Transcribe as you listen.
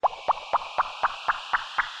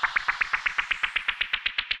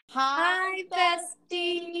Hi,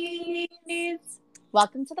 besties.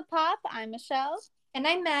 Welcome to the Pop. I'm Michelle. And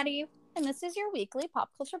I'm Maddie. And this is your weekly pop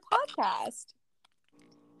culture podcast.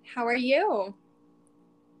 How are you?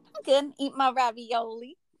 I'm good. Eat my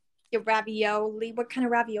ravioli. Your ravioli. What kind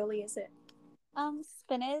of ravioli is it?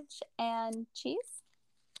 Spinach and cheese.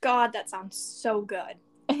 God, that sounds so good.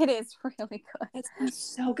 It is really good. That sounds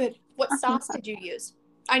so good. What sauce did you use?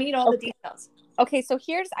 I need all the details. Okay, so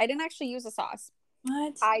I didn't actually use a sauce.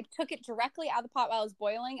 What? I took it directly out of the pot while it was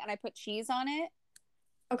boiling and I put cheese on it.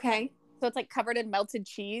 Okay. So it's like covered in melted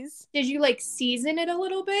cheese. Did you like season it a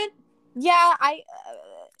little bit? Yeah, like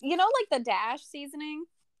the Dash seasoning?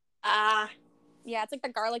 Yeah, it's like the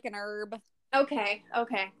garlic and herb. Okay.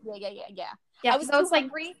 Yeah. I was too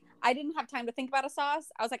hungry. I didn't have time to think about a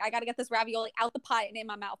sauce. I was like, I got to get this ravioli out the pot and in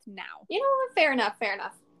my mouth now. You know what? Fair enough.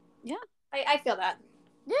 Yeah. I feel that.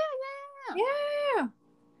 Yeah. Yeah.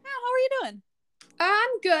 How are you doing?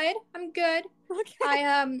 I'm good.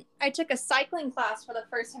 Okay. I took a cycling class for the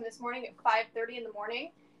first time this morning at 5:30 in the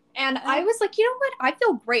morning. And I was like, you know what? I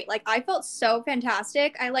feel great. Like, I felt so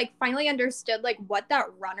fantastic. I like finally understood like what that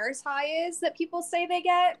runner's high is that people say they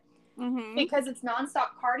get. Mm-hmm. Because it's nonstop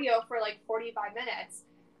cardio for like 45 minutes.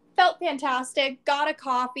 Felt fantastic. Got a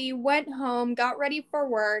coffee, went home, got ready for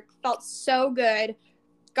work. Felt so good.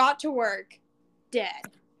 Got to work, dead.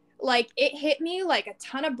 Like, it hit me like a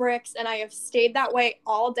ton of bricks, and I have stayed that way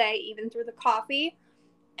all day, even through the coffee.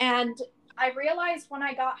 And I realized when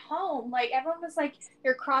I got home, like, everyone was like,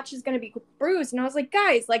 your crotch is going to be bruised. And I was like,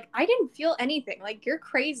 guys, like, I didn't feel anything. Like, you're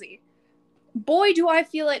crazy. Boy, do I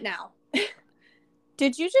feel it now.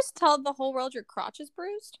 Did you just tell the whole world your crotch is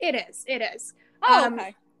bruised? It is. Oh,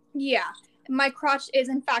 okay. Yeah. My crotch is,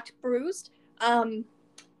 in fact, bruised. And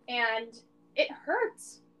it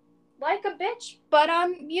hurts like a bitch. But,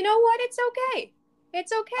 you know what? It's okay.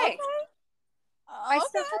 It's okay. I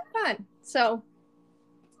still had fun. So.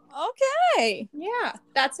 Okay. Yeah.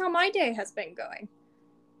 That's how my day has been going.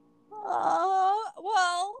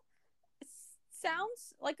 Well,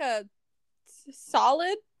 sounds like a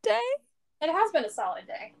solid day. It has been a solid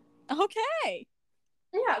day. Okay.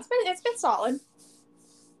 Yeah, it's been solid.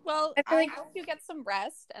 Well, I hope you get some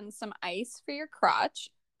rest and some ice for your crotch.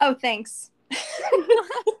 Oh, thanks.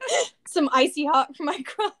 Some icy hot for my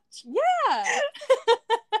crotch. Yeah.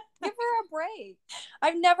 Give her a break.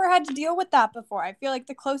 I've never had to deal with that before. I feel like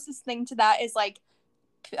the closest thing to that is like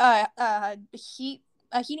a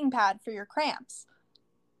heating pad for your cramps.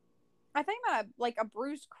 I think about like a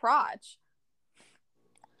bruised crotch.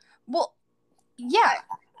 Well, yeah.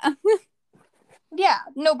 Yeah,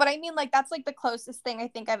 no, but I mean, like, that's, like, the closest thing I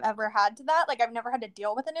think I've ever had to that. Like, I've never had to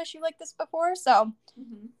deal with an issue like this before, so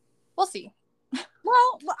We'll see.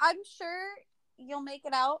 Well, I'm sure you'll make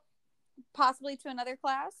it out, possibly to another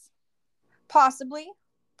class. Possibly.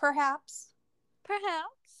 Perhaps.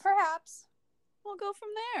 We'll go from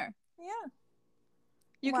there. Yeah.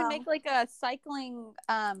 You can make, like, a cycling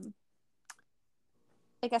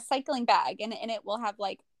bag, and it will have,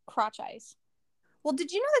 like, crotch ice. Well,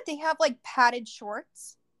 did you know that they have like padded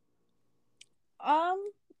shorts? I've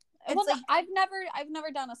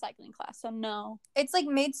never done a cycling class, so no. It's like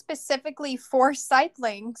made specifically for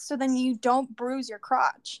cycling, so then you don't bruise your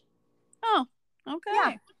crotch. Oh, okay.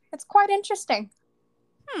 Yeah, it's quite interesting.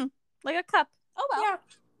 Like a cup. Oh well. Yeah.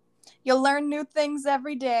 You'll learn new things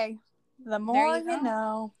every day. The more you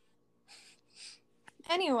know.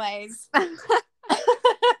 Anyways.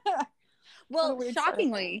 Well,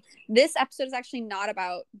 shockingly, this episode is actually not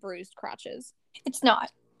about bruised crotches. It's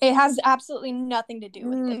not. It has absolutely nothing to do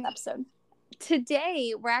with this episode.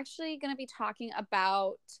 Today, we're actually going to be talking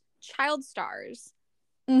about child stars.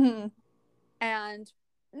 Mm-hmm. And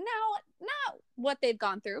not what they've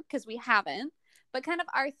gone through, because we haven't, but kind of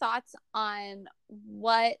our thoughts on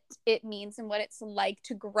what it means and what it's like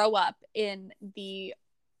to grow up in the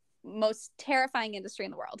most terrifying industry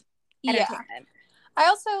in the world. Entertainment. Yeah. I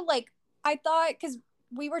also, like, I thought, because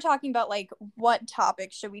we were talking about, like, what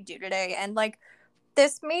topics should we do today, and, like,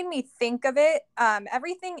 this made me think of it.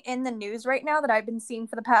 Everything in the news right now that I've been seeing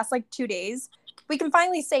for the past, like, 2 days, we can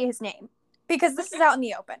finally say his name, because this is out in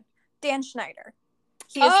the open. Dan Schneider.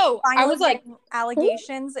 I was like,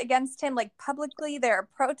 allegations against him, like, publicly. There are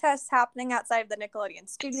protests happening outside of the Nickelodeon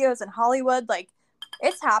studios in Hollywood. Like,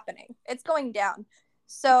 it's happening. It's going down.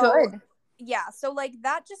 So, good. Yeah, so, like,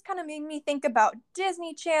 that just kind of made me think about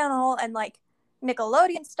Disney Channel and, like,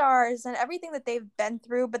 Nickelodeon stars and everything that they've been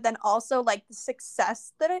through, but then also, like, the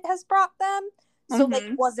success that it has brought them. So,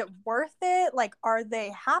 like, was it worth it? Like, are they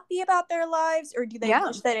happy about their lives, or do they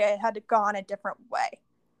wish that it had gone a different way?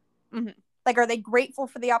 Like, are they grateful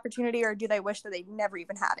for the opportunity, or do they wish that they never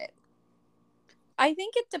even had it? I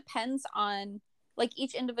think it depends on like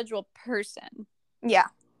each individual person. Yeah.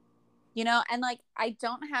 You know, and like I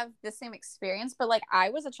don't have the same experience, but like I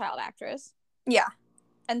was a child actress. Yeah.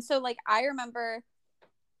 And so like I remember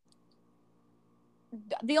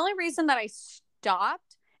the only reason that I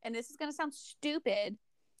stopped, and this is going to sound stupid,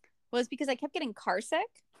 was because I kept getting car sick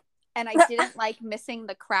and I didn't like missing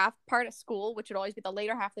the craft part of school, which would always be the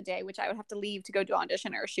later half of the day, which I would have to leave to go do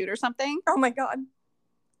audition or a shoot or something. Oh my God.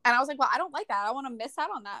 And I was like, well, I don't like that. I want to miss out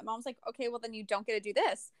on that. And Mom's like, okay, well then you don't get to do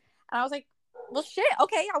this. And I was like, well, shit.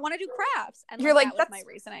 Okay, I want to do crafts. And you're like, that was my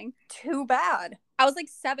reasoning. Too bad. I was like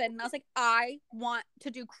 7, and I was like, I want to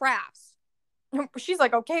do crafts. She's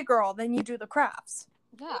like, okay, girl, then you do the crafts.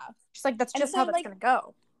 Yeah. She's like, that's just how that's gonna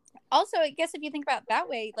go. Also, I guess if you think about it that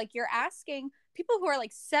way, like you're asking people who are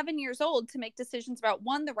like 7 years old to make decisions about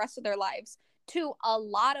 1, the rest of their lives, 2, a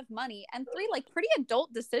lot of money, and 3, like pretty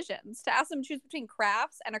adult decisions. To ask them to choose between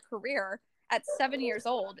crafts and a career at 7 years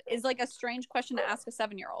old is like a strange question to ask a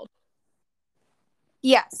 7-year-old.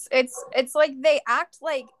 Yes, it's like they act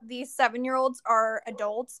like these 7-year-olds are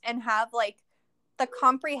adults and have like the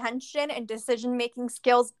comprehension and decision-making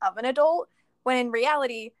skills of an adult, when in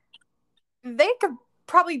reality, they could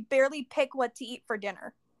probably barely pick what to eat for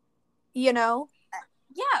dinner, you know?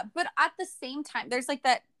 Yeah, but at the same time, there's like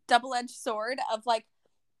that double-edged sword of like,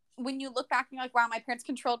 when you look back and you're like, wow, my parents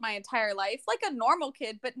controlled my entire life, like a normal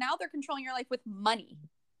kid, but now they're controlling your life with money.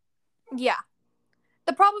 Yeah.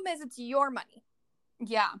 The problem is it's your money.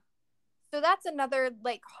 Yeah. So that's another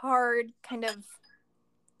like hard kind of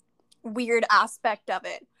weird aspect of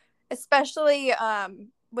it, especially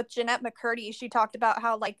with Jeanette McCurdy. She talked about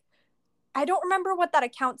how like, I don't remember what that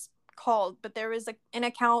account's called, but there was an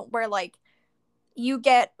account where like you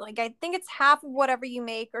get like, I think it's half of whatever you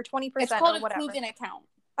make or 20% it's called or whatever. A Coogan account.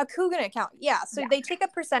 A Coogan account. Yeah. So they take a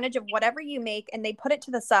percentage of whatever you make and they put it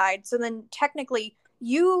to the side. So then technically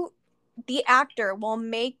you, the actor, will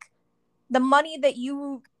make the money that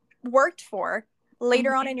you worked for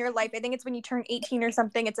later on in your life. I think it's when you turn 18 or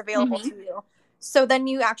something, it's available to you. So then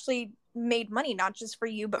you actually made money, not just for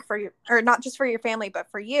you, but for your, or not just for your family, but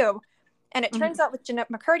for you. And it turns out with Jeanette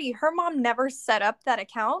McCurdy, her mom never set up that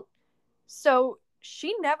account. So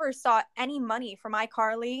she never saw any money from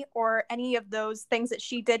iCarly or any of those things that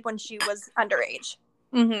she did when she was underage.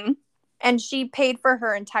 And she paid for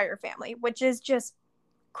her entire family, which is just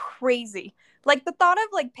crazy. Like the thought of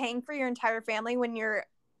like paying for your entire family when you're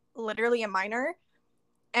literally a minor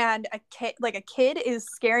and a kid is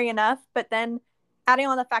scary enough, but then adding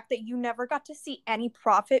on the fact that you never got to see any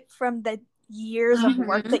profit from the years of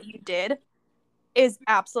work that you did is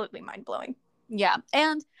absolutely mind-blowing. Yeah.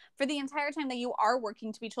 And for the entire time that you are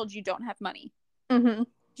working, to be told you don't have money. Do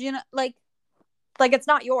you know, like it's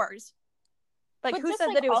not yours. Like who said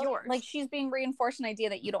that it was yours? Like she's being reinforced an idea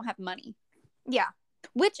that you don't have money. Yeah.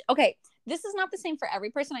 Which, okay, this is not the same for every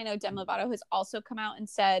person. I know Demi Lovato has also come out and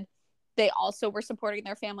said they also were supporting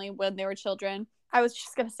their family when they were children. I was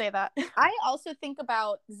just going to say that. I also think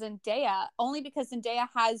about Zendaya, only because Zendaya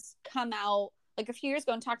has come out like a few years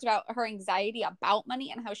ago and talked about her anxiety about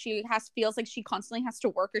money and how she feels like she constantly has to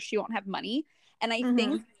work or she won't have money. And I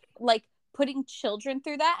think like putting children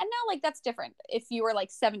through that, and now like that's different. If you were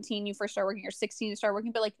like 17, you first started working, or 16, you started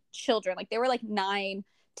working, but like children, like they were like 9,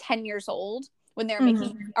 10 years old when they're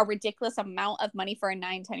making a ridiculous amount of money for a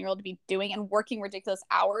 9, 10-year-old to be doing and working ridiculous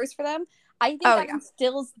hours for them. I think that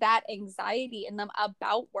instills that anxiety in them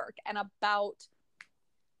about work and about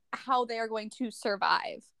how they are going to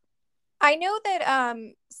survive. I know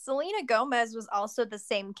that Selena Gomez was also the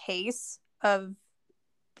same case of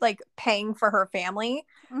like paying for her family.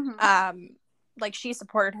 Like she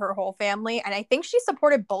supported her whole family, and I think she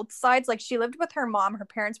supported both sides. Like she lived with her mom, her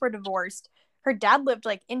parents were divorced, her dad lived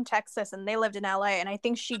like in Texas and they lived in LA, and I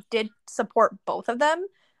think she did support both of them.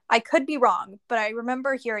 I could be wrong, but I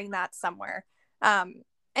remember hearing that somewhere. And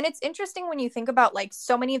it's interesting when you think about like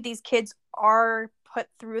so many of these kids are put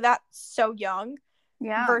through that so young.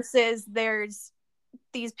 Yeah. Versus there's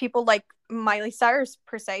these people like Miley Cyrus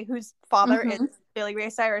per se, whose father is Billy Ray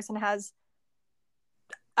Cyrus and has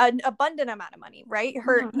an abundant amount of money, right?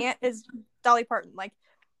 Her aunt is Dolly Parton. Like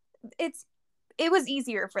it was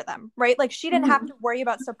easier for them, right? Like she didn't have to worry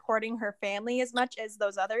about supporting her family as much as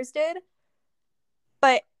those others did.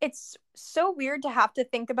 But it's so weird to have to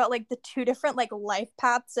think about like the two different like life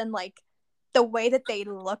paths and like the way that they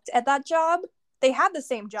looked at that job. They had the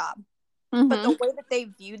same job, but the way that they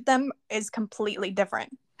viewed them is completely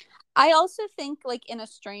different. I also think like in a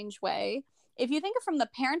strange way, if you think of from the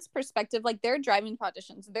parents' perspective, like they're driving to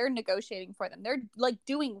auditions, they're negotiating for them, they're like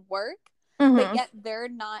doing work, but yet they're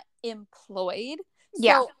not employed.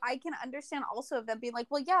 Yeah. So I can understand also of them being like,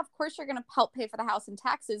 well, yeah, of course you're going to help pay for the house and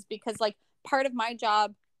taxes, because like part of my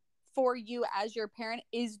job for you as your parent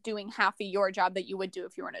is doing half of your job that you would do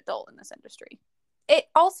if you were an adult in this industry. It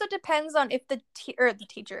also depends on if the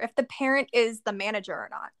teacher, if the parent is the manager or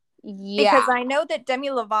not. Yeah. Because I know that Demi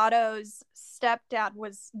Lovato's stepdad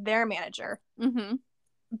was their manager. Mm-hmm.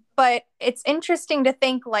 But it's interesting to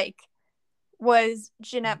think, like, was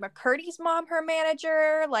Jeanette McCurdy's mom her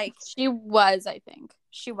manager? Like, she was, I think.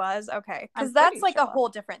 She was? Okay. I'm Because that's like pretty a sure. whole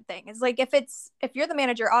different thing. It's like if you're the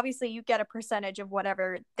manager, obviously you get a percentage of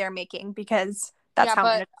whatever they're making because that's Yeah, how but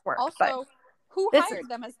managers work. also, But who this hired is,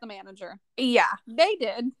 them as the manager? yeah. They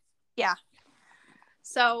did. Yeah.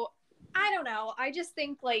 So I don't know. I just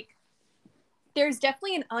think like there's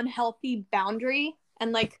definitely an unhealthy boundary,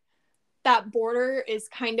 and like that border is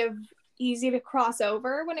kind of easy to cross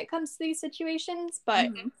over when it comes to these situations. But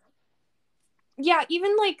yeah,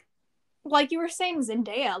 even like you were saying,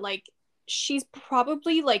 Zendaya, like she's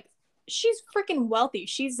probably like she's freaking wealthy.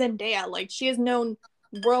 She's Zendaya. Like she is known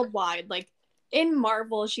worldwide. Like in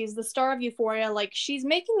Marvel, she's the star of Euphoria. Like she's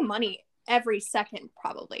making money every second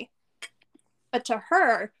probably. But to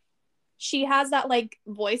her, she has that like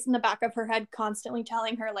voice in the back of her head constantly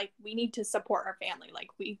telling her like we need to support our family. Like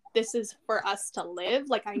this is for us to live.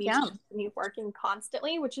 Like I need to continue working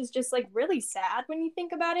constantly, which is just like really sad when you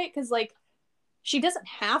think about it, because like she doesn't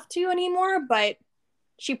have to anymore, but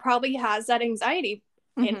she probably has that anxiety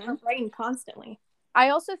in her brain constantly. I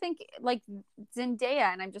also think like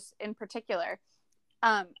Zendaya, and I'm just in particular,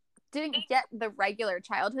 didn't get the regular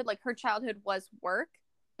childhood. Like her childhood was work.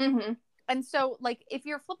 And so like if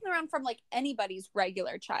you're flipping around from like anybody's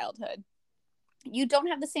regular childhood, you don't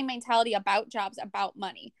have the same mentality about jobs, about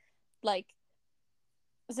money. Like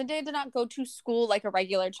Zendaya did not go to school like a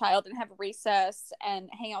regular child and have recess and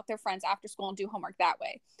hang out with their friends after school and do homework that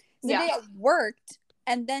way. Zendaya worked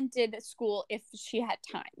and then did school if she had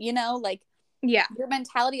time, you know? Like, yeah, your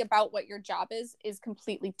mentality about what your job is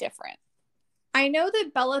completely different. I know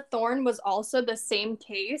that Bella Thorne was also the same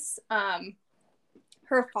case.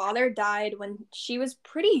 Her father died when she was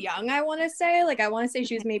pretty young, I want to say. Like, I want to say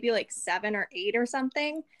she was maybe like 7 or 8 or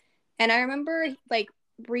something. And I remember like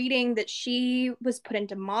reading that she was put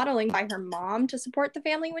into modeling by her mom to support the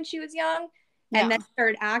family when she was young, and then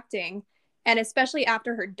started acting. And especially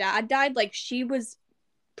after her dad died, like she was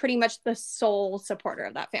pretty much the sole supporter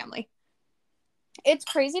of that family. It's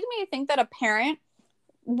crazy to me to think that a parent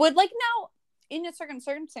would like, now in a certain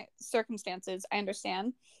circumstances, I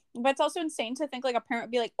understand, but it's also insane to think like a parent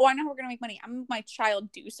would be like, oh, I know how we're gonna make money, I'm gonna make my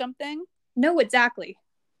child do something. No, exactly.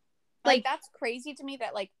 Like that's crazy to me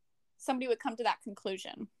that like somebody would come to that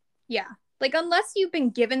conclusion. Yeah. Like, unless you've been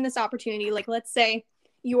given this opportunity, like, let's say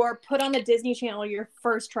you are put on the Disney Channel your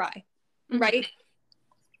first try, right?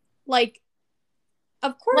 Like,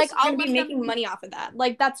 of course, like, you're going to be making money off of that.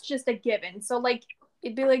 Like, that's just a given. So, like,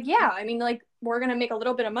 it'd be like, yeah, I mean, like, we're going to make a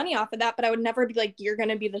little bit of money off of that, but I would never be like, you're going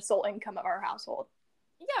to be the sole income of our household.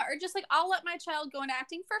 Yeah, or just like, I'll let my child go into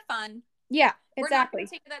acting for fun. Yeah, exactly. We're not going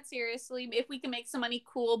to take it that seriously. If we can make some money,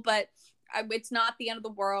 cool, but it's not the end of the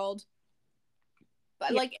world.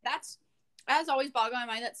 But like that's always boggled my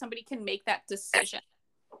mind that somebody can make that decision.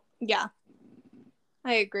 Yeah,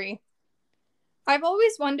 I agree. I've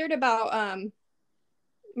always wondered about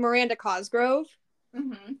Miranda Cosgrove,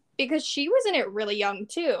 because she was in it really young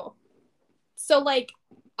too. So like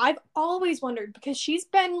I've always wondered, because she's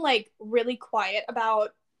been like really quiet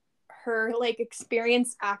about her like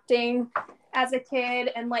experience acting as a kid,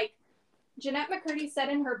 and like Jeanette McCurdy said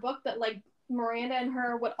in her book that like Miranda and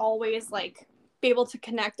her would always like be able to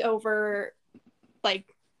connect over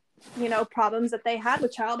like, you know, problems that they had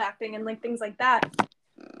with child acting and like things like that.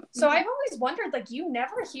 So I've always wondered, like, you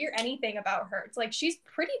never hear anything about her. It's like she's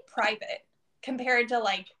pretty private compared to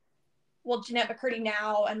like, well, Jeanette McCurdy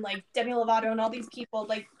now and like Demi Lovato and all these people.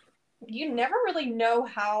 Like, you never really know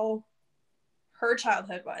how her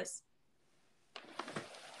childhood was.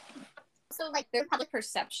 So like their public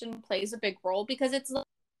perception plays a big role, because it's like,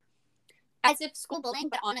 as if school bullying,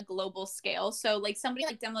 but on a global scale. So like somebody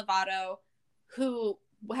like Demi Lovato, who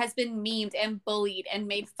has been memed and bullied and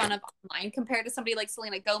made fun of online, compared to somebody like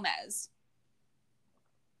Selena Gomez,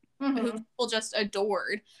 who people just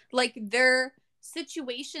adored. Like their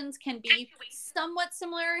situations can be somewhat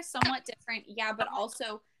similar, somewhat different, yeah, but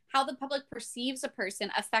also how the public perceives a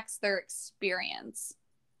person affects their experience.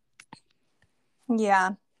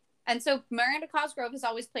 Yeah. And so Miranda Cosgrove has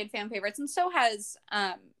always played fan favorites, and so has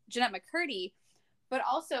Jeanette McCurdy. But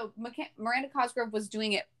also, Miranda Cosgrove was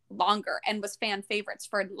doing it longer and was fan favorites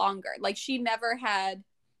for longer. Like, she never had,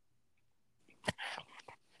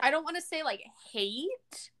 I don't want to say like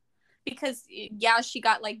hate, because yeah, she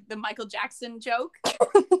got like the Michael Jackson joke.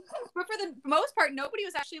 But for the most part, nobody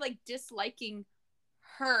was actually like disliking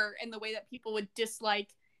her in the way that people would dislike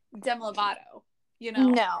Demi Lovato, you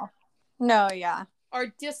know? No, yeah. Or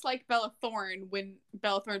dislike Bella Thorne when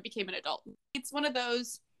Bella Thorne became an adult. It's one of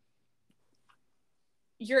those,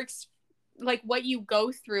 like what you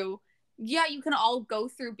go through. Yeah, you can all go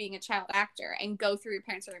through being a child actor and go through your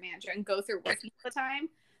parents or your manager and go through working all the time,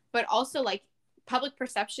 but also like public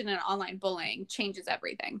perception and online bullying changes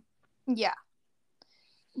everything. Yeah.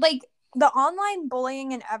 Like the online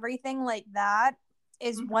bullying and everything like that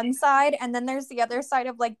is one side, and then there's the other side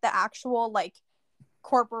of like the actual like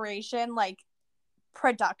corporation, like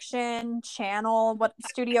production channel, what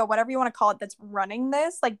studio, whatever you want to call it, that's running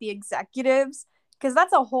this, like the executives, because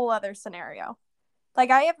that's a whole other scenario. Like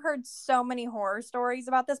I have heard so many horror stories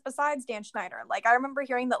about this besides Dan Schneider. Like I remember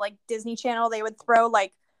hearing that like Disney Channel, they would throw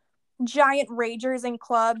like giant ragers in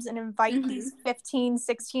clubs and invite these 15,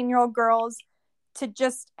 16-year-old girls to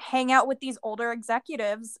just hang out with these older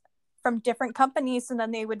executives from different companies, and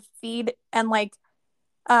then they would feed and like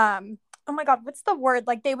oh my god, what's the word?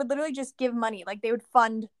 Like they would literally just give money. Like they would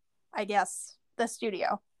fund, I guess, the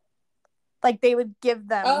studio. Like they would give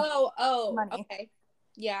them money. Okay.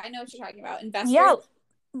 Yeah, I know what you're talking about. Investors. Yeah,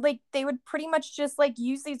 like they would pretty much just like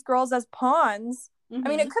use these girls as pawns. I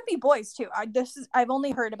mean, it could be boys too. I've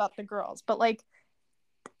only heard about the girls, but like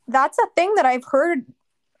that's a thing that I've heard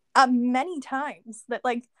many times, that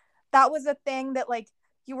like that was a thing that like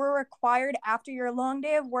you were required after your long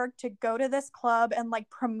day of work to go to this club and like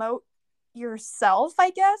promote yourself,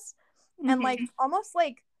 I guess, and like almost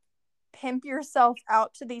like pimp yourself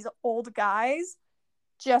out to these old guys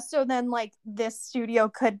just so then like this studio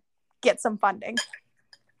could get some funding.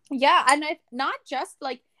 Yeah, and not just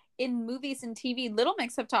like in movies and TV. Little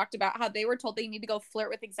Mix have talked about how they were told they need to go flirt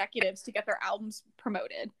with executives to get their albums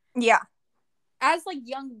promoted. Yeah. As like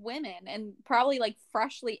young women and probably like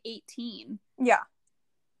freshly 18. Yeah.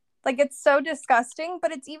 Like it's so disgusting,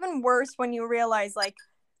 but it's even worse when you realize like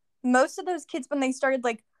most of those kids, when they started,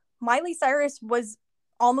 like Miley Cyrus was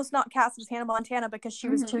almost not cast as Hannah Montana because she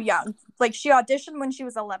was too young. Like she auditioned when she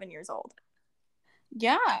was 11 years old.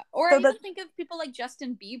 Yeah. Or so I even think of people like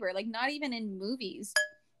Justin Bieber, like not even in movies.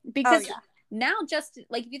 Because now Justin,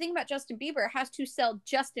 like if you think about Justin Bieber, has to sell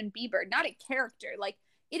Justin Bieber, not a character. Like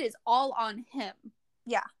it is all on him.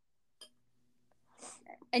 Yeah.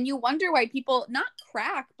 And you wonder why people not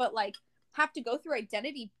crack, but like have to go through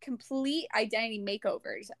complete identity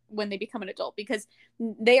makeovers when they become an adult, because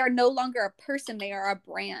they are no longer a person. They are a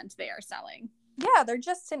brand they are selling. Yeah, they're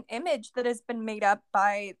just an image that has been made up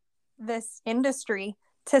by this industry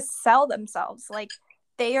to sell themselves. Like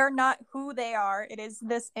they are not who they are. It is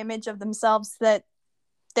this image of themselves that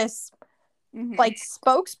this like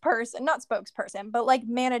not spokesperson, but like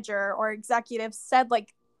manager or executive said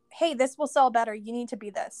like, hey, this will sell better. You need to be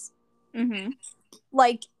this.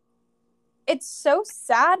 Like, it's so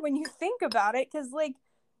sad when you think about it, because like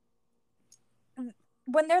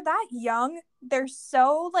when they're that young, they're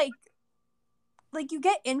so like you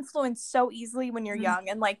get influenced so easily when you're young,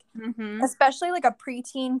 and like especially like a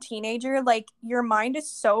preteen teenager, like your mind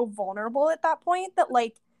is so vulnerable at that point that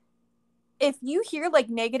like if you hear like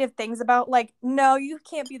negative things about like, no, you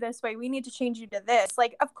can't be this way, we need to change you to this,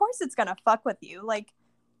 like of course it's gonna fuck with you. Like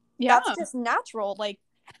that's just natural. Like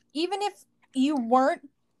even if you weren't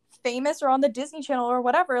famous or on the Disney Channel or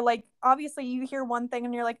whatever, like obviously you hear one thing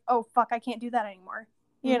and you're like, oh fuck, I can't do that anymore,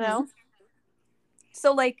 you know?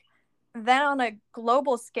 So like then on a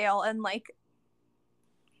global scale and like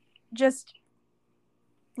just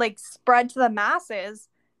like spread to the masses,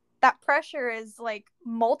 that pressure is like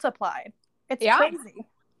multiplied. It's crazy.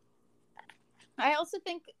 I also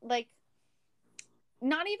think like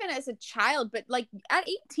not even as a child, but like at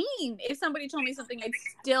 18, if somebody told me something, I'd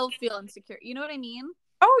still feel insecure. You know what I mean?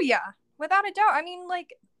 Oh yeah, without a doubt. I mean,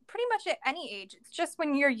 like pretty much at any age. It's just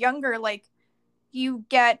when you're younger, like you're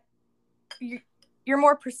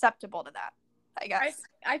more perceptible to that, I guess.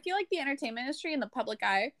 I feel like the entertainment industry and the public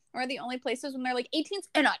eye are the only places when they're like 18's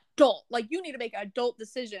an adult. Like you need to make adult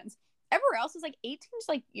decisions. Everywhere else is like 18's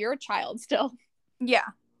like you're a child still. Yeah.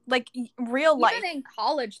 Like real life. Even in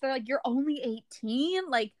college, they're like, you're only 18.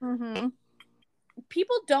 Like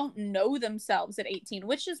people don't know themselves at 18,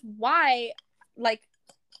 which is why like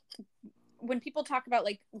when people talk about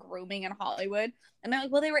like grooming in Hollywood and they're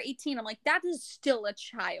like, well, they were 18. I'm like, that is still a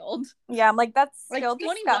child. Yeah, I'm like, that's still like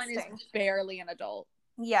 21 disgusting. Is barely an adult.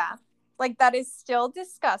 Yeah. Like that is still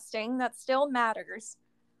disgusting. That still matters.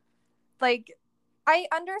 Like I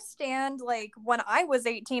understand, like, when I was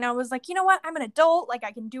 18, I was like, you know what? I'm an adult. Like,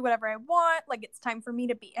 I can do whatever I want. Like, it's time for me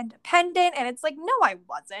to be independent. And it's like, no, I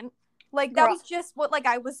wasn't. Like, that Girl, was just what, like,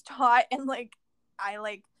 I was taught, and, like, I,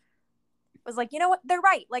 like, was like, you know what? They're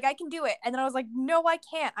right. Like, I can do it. And then I was like, no, I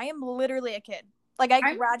can't. I am literally a kid. Like, I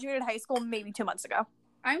I'm graduated high school maybe 2 months ago.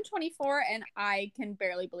 I'm 24 and I can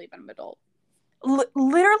barely believe I'm an adult.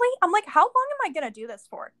 Literally, I'm like, how long am I gonna do this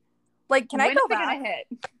for? Like, can I When go is it back? gonna hit?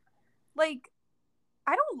 Like,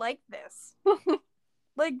 I don't like this.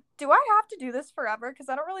 Like, do I have to do this forever? Because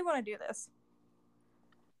I don't really want to do this.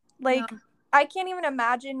 Yeah. Like, I can't even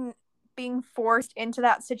imagine being forced into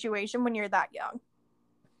that situation when you're that young.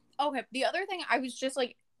 Okay. The other thing I was just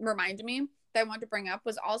like reminded me that I wanted to bring up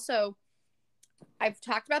was also I've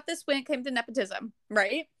talked about this when it came to nepotism,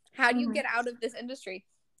 right? How do you get out of this industry?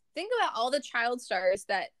 Think about all the child stars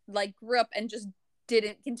that like grew up and just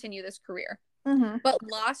didn't continue this career, but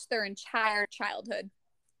lost their entire childhood.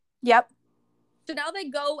 Yep. So now they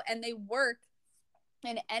go and they work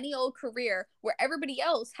in any old career where everybody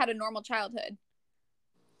else had a normal childhood.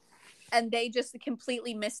 And they just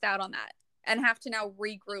completely missed out on that and have to now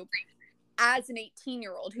regroup as an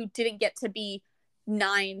 18-year-old who didn't get to be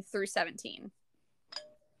 9 through 17.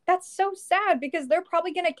 That's so sad because they're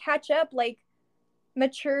probably going to catch up, like,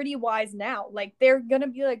 maturity wise now. Like, they're going to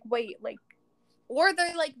be like, wait, like. Or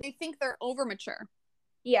they're like, they think they're over mature.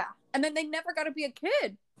 Yeah. And then they never got to be a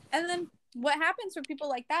kid. And then what happens for people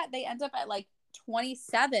like that? They end up at like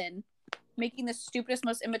 27 making the stupidest,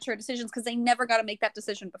 most immature decisions because they never got to make that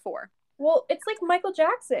decision before. Well, it's like Michael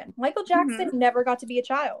Jackson. Michael Jackson never got to be a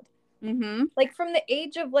child. Like, from the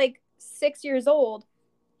age of like 6 years old,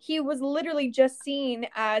 he was literally just seen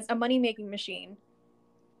as a money-making machine.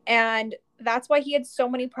 And that's why he had so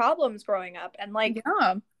many problems growing up. And like,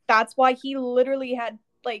 that's why he literally had,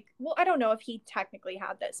 like, well, I don't know if he technically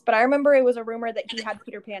had this, but I remember it was a rumor that he had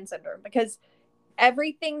Peter Pan syndrome because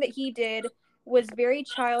everything that he did was very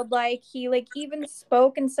childlike. He like even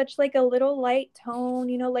spoke in such like a little light tone,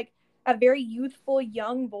 you know, like a very youthful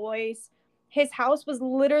young voice. His house was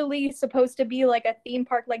literally supposed to be like a theme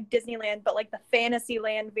park like Disneyland, but like the fantasy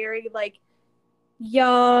land, very like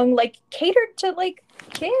young, like catered to like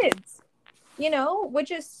kids, you know,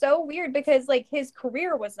 which is so weird because like his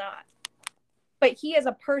career was not, but he as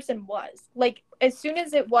a person was. Like, as soon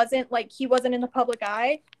as it wasn't like he wasn't in the public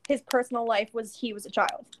eye, his personal life was he was a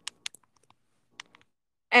child.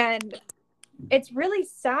 And it's really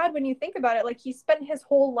sad when you think about it. Like, he spent his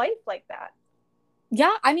whole life like that.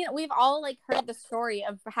 Yeah, I mean, we've all like heard the story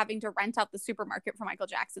of having to rent out the supermarket for Michael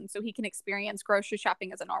Jackson so he can experience grocery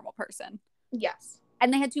shopping as a normal person. Yes.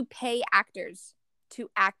 And they had to pay actors to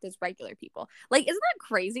act as regular people. Like, isn't that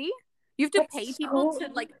crazy? You have to pay people to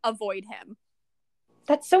like avoid him.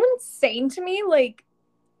 That's so insane to me. Like,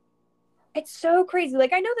 it's so crazy.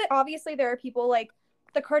 Like, I know that obviously there are people like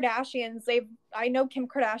the Kardashians. I know Kim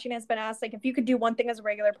Kardashian has been asked, like, if you could do one thing as a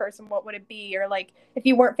regular person, what would it be? Or like, if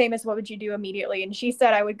you weren't famous, what would you do immediately? And she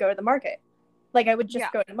said, I would go to the market. Like, I would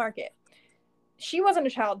just go to the market. She wasn't a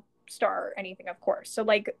child star or anything, of course. So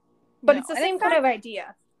like, but it's the same kind of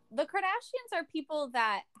idea. The Kardashians are people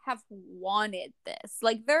that have wanted this.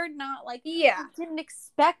 Like, they're not like, yeah, didn't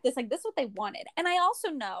expect this. Like, this is what they wanted. And I also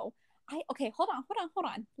know, okay, hold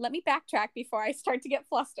on. Let me backtrack before I start to get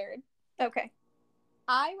flustered. Okay.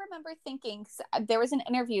 I remember thinking, there was an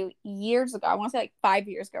interview years ago, I want to say like 5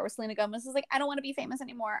 years ago, where Selena Gomez is like, I don't want to be famous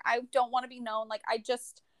anymore. I don't want to be known. Like,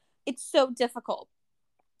 it's so difficult.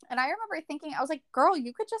 And I remember thinking, I was like, girl,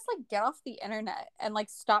 you could just like get off the internet and like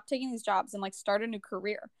stop taking these jobs and like start a new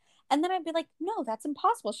career. And then I'd be like, no, that's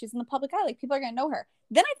impossible. She's in the public eye. Like, people are going to know her.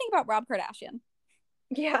 Then I think about Rob Kardashian.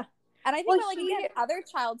 Yeah. And I think about like, again, other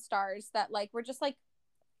child stars that like, were just like,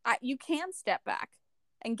 you can step back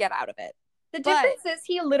and get out of it. The difference is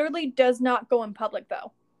he literally does not go in public,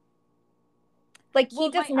 though. Like, he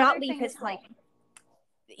does not leave his home. Like,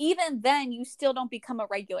 even then, you still don't become a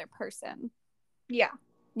regular person. Yeah.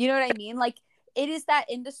 You know what I mean? Like, it is that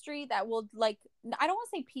industry that will, like, I don't want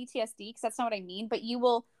to say PTSD because that's not what I mean, but you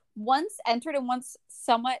will, once entered and once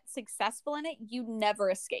somewhat successful in it, you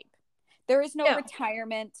never escape. There is no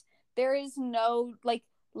retirement. There is no, like,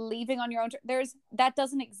 leaving on your own. That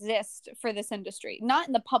doesn't exist for this industry. Not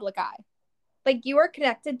in the public eye. Like, you are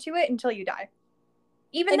connected to it until you die.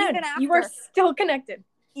 Even then, you are still connected.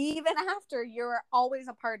 Even after, you're always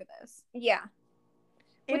a part of this. Yeah.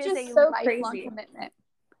 Which is a so lifelong commitment.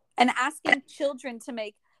 And asking children to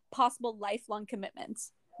make possible lifelong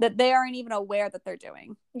commitments that they aren't even aware that they're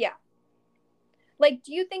doing. Yeah. Like,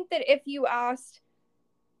 do you think that if you asked,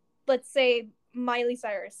 let's say, Miley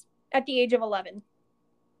Cyrus at the age of 11,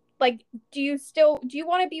 like, do you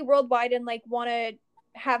want to be worldwide and, like, want to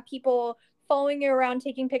have people following you around,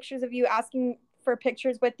 taking pictures of you, asking for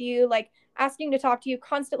pictures with you, like asking to talk to you,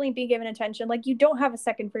 constantly being given attention. Like, you don't have a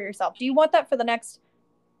second for yourself. Do you want that for the next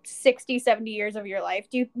 60, 70 years of your life?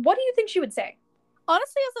 What do you think she would say?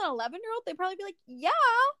 Honestly, as an 11-year-old, they'd probably be like, yeah.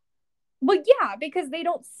 Well, yeah, because they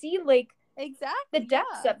don't see, like, exactly the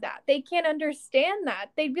depths of that. They can't understand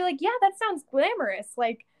that. They'd be like, yeah, that sounds glamorous.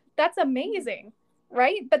 Like, that's amazing,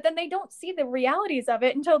 right? But then they don't see the realities of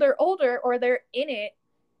it until they're older or they're in it.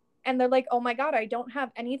 And they're like, oh my God, I don't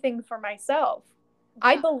have anything for myself. Yeah.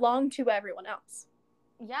 I belong to everyone else.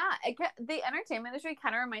 Yeah. The entertainment industry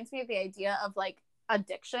kind of reminds me of the idea of like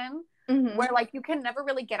addiction, where like you can never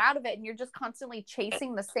really get out of it and you're just constantly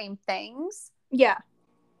chasing the same things. Yeah.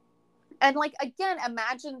 And like, again,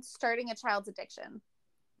 imagine starting a child's addiction.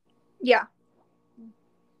 Yeah.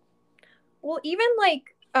 Well, even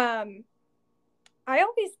like, I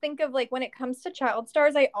always think of like, when it comes to child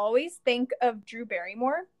stars, I always think of Drew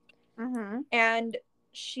Barrymore. And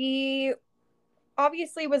she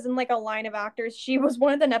obviously was in like a line of actors. She was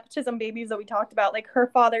one of the nepotism babies that we talked about. Like, her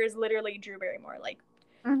father is literally Drew Barrymore, like,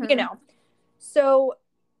 you know. So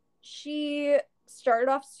she started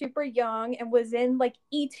off super young and was in like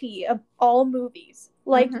E.T. of all movies,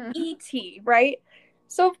 like E.T., right?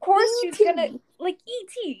 So of course she's gonna, like,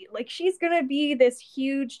 E.T., like, she's gonna be this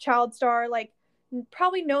huge child star, like,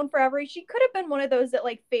 probably known forever. She could have been one of those that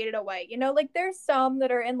like faded away, you know, like there's some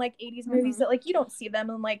that are in like 80s movies that like you don't see them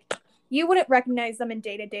and like you wouldn't recognize them in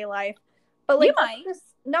day-to-day life, but like that's just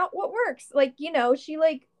not what works. Like, you know, she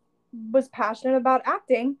like was passionate about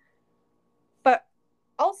acting, but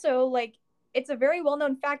also like it's a very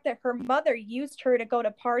well-known fact that her mother used her to go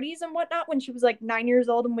to parties and whatnot when she was like 9 years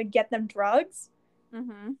old and would get them drugs,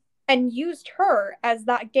 and used her as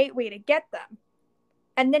that gateway to get them.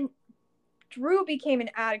 And then Drew became an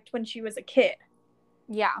addict when she was a kid.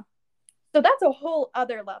 Yeah. So that's a whole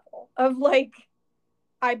other level of like,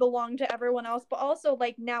 I belong to everyone else, but also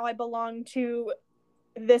like now I belong to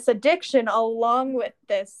this addiction along with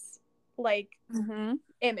this like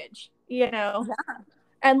image, you know? Yeah.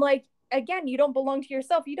 And like, again, you don't belong to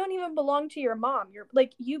yourself. You don't even belong to your mom. You're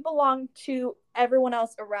like, you belong to everyone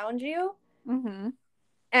else around you.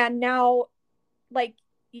 And now like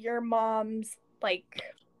your mom's like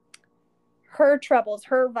her troubles,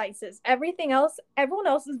 her vices, everything else, everyone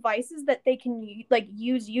else's vices that they can like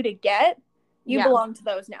use you to get, you belong to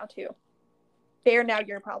those now too. They are now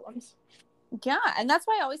your problems. Yeah, and that's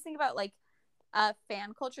why I always think about like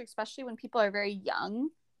fan culture, especially when people are very young,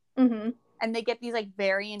 and they get these like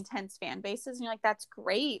very intense fan bases, and you're like, that's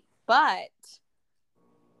great, but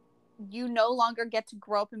you no longer get to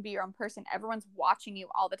grow up and be your own person. Everyone's watching you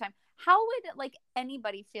all the time. How would like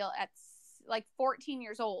anybody feel at like 14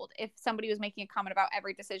 years old if somebody was making a comment about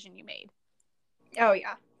every decision you made? Oh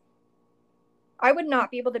yeah, I would not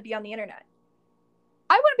be able to be on the internet.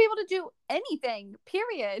 I wouldn't be able to do anything,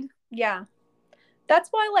 period. Yeah, that's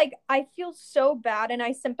why like I feel so bad and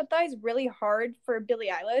I sympathize really hard for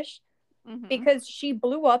Billie Eilish, because she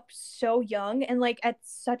blew up so young and like at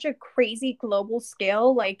such a crazy global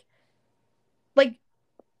scale. Like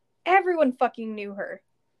everyone fucking knew her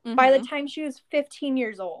by the time she was 15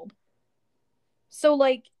 years old. So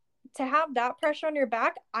like, to have that pressure on your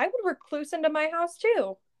back, I would recluse into my house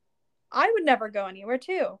too. I would never go anywhere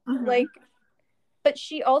too. Like, but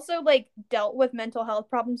she also like dealt with mental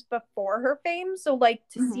health problems before her fame. So like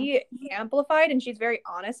to see it amplified, and she's very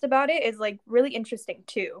honest about it, is like really interesting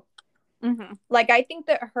too. Like, I think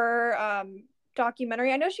that her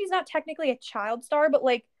documentary, I know she's not technically a child star, but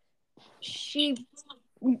like she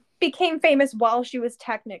became famous while she was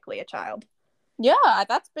technically a child. Yeah,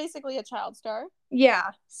 that's basically a child star.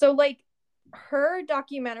 Yeah. So like her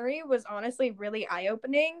documentary was honestly really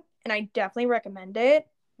eye-opening, and I definitely recommend it.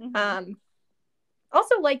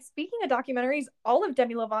 Also, like, speaking of documentaries, all of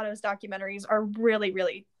Demi Lovato's documentaries are really,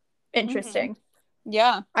 really interesting.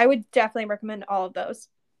 Yeah. I would definitely recommend all of those.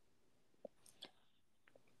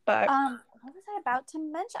 But what was I about to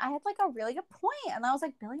mention? I had like a really good point, and I was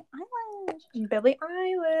like, Billie Eilish. Billie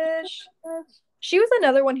Eilish. She was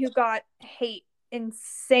another one who got hate,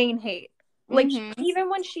 insane hate. Like, even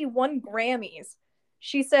when she won Grammys,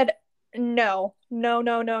 she said, no, no,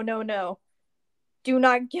 no, no, no, no. Do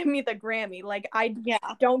not give me the Grammy. Like,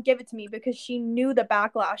 don't give it to me, because she knew the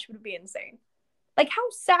backlash would be insane. Like, how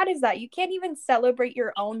sad is that? You can't even celebrate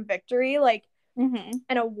your own victory, like,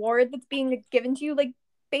 an award that's being given to you, like,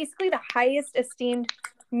 basically the highest esteemed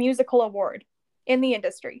musical award in the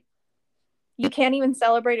industry. You can't even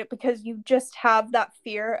celebrate it because you just have that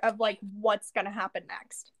fear of, like, what's going to happen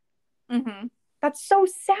next. That's so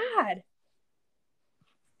sad.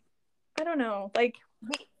 I don't know. Like,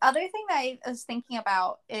 the other thing that I was thinking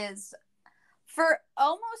about is for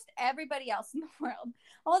almost everybody else in the world,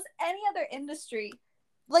 almost any other industry,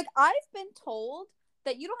 like I've been told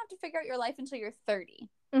that you don't have to figure out your life until you're 30.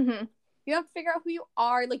 Mm-hmm. You have to figure out who you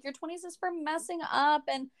are. Like your 20s is for messing up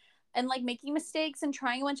and like making mistakes and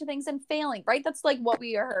trying a bunch of things and failing, right? That's like what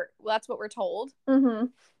we are. That's what we're told. Mm-hmm.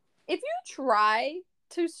 If you try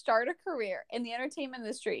to start a career in the entertainment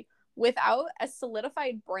industry without a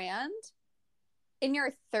solidified brand in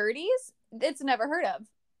your 30s, it's never heard of.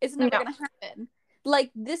 It's never going to happen. Like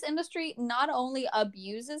this industry not only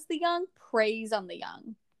abuses the young, preys on the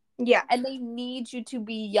young. Yeah. And they need you to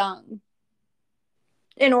be young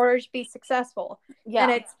in order to be successful. Yeah.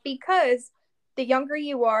 And it's because the younger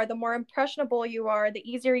you are, the more impressionable you are, the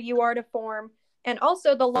easier you are to form, and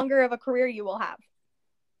also the longer of a career you will have.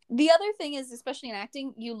 The other thing is, especially in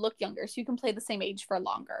acting, you look younger, so you can play the same age for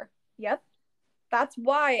longer. Yep. That's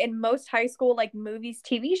why in most high school, like movies,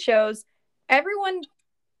 TV shows, everyone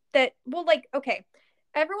that, well, like, okay,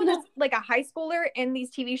 everyone that's like a high schooler in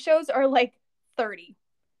these TV shows are like 30.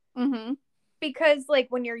 Mm-hmm. Because like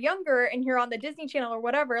when you're younger and you're on the Disney Channel or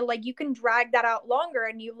whatever, like you can drag that out longer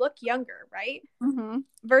and you look younger, right? Mm-hmm.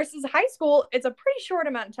 Versus high school, it's a pretty short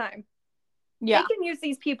amount of time. Yeah. They can use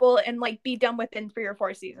these people and like be done within 3 or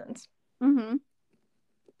 4 seasons. Mm-hmm.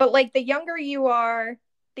 But like the younger you are,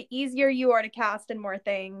 the easier you are to cast in more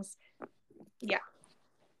things. Yeah.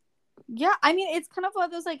 Yeah, I mean, it's kind of one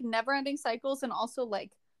of those like never-ending cycles, and also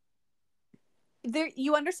like there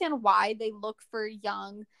you understand why they look for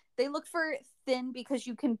young. They look for thin because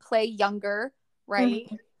you can play younger, right?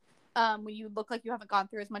 Mm-hmm. When you look like you haven't gone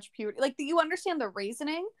through as much puberty, like you understand the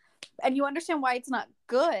reasoning, and you understand why it's not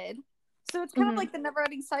good. So it's kind of like the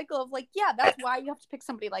never-ending cycle of like, yeah, that's why you have to pick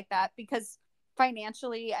somebody like that, because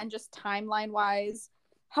financially and just timeline-wise.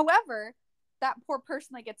 However, that poor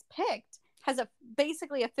person that gets picked has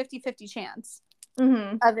basically a 50-50 chance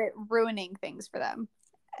of it ruining things for them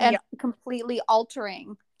and completely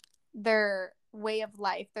altering their way of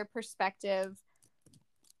life, their perspective.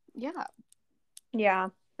 Yeah.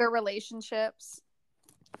 Their relationships.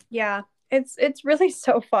 Yeah. It's really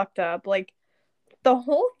so fucked up. Like the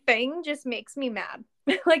whole thing just makes me mad.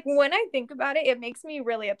 Like when I think about it, it makes me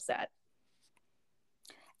really upset.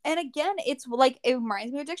 And again, it's like, it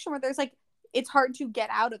reminds me of addiction, where there's like, it's hard to get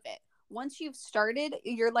out of it. Once you've started,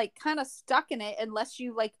 you're like kind of stuck in it unless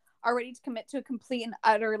you like are ready to commit to a complete and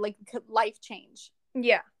utter like life change.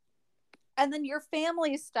 Yeah. And then your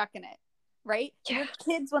family is stuck in it, right? Yeah. Your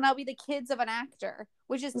kids will now be the kids of an actor,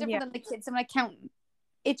 which is different than the kids of an accountant.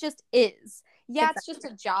 It just is. Yeah, exactly. It's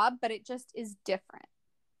just a job, but it just is different.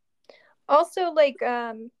 Also, like,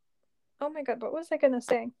 oh my God, what was I going to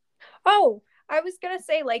say? Oh, I was going to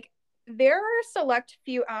say, like, there are a select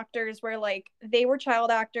few actors where, like, they were child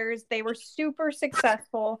actors, they were super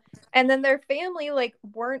successful, and then their family, like,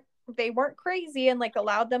 weren't crazy and, like,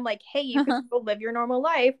 allowed them, like, hey, you can go live your normal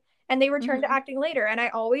life, and they returned to acting later. And I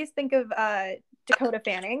always think of Dakota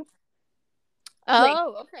Fanning.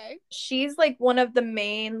 Oh, like, okay. She's, like, one of the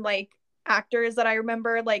main, like, actors that I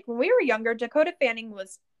remember. Like, when we were younger, Dakota Fanning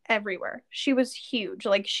was everywhere. She was huge.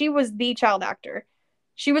 Like, she was the child actor.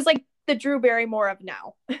 She was, like, the Drew Barrymore of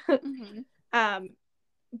now. But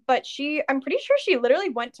I'm pretty sure she literally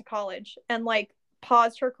went to college and like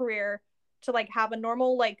paused her career to like have a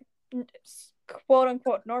normal, like, quote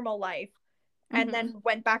unquote normal life, and then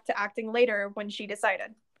went back to acting later when she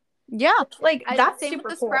decided. Yeah, like that's same super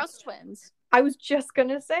with the cool. Sprouse twins. I was just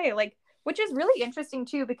gonna say, like, which is really interesting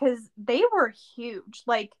too, because they were huge.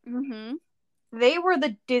 Like, they were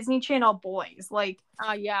the Disney Channel boys. Like,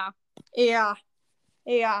 yeah.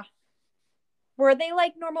 Were they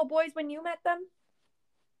like normal boys when you met them?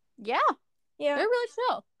 Yeah. They're really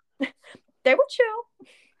chill. They were chill.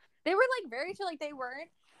 They were like very chill. Like they weren't,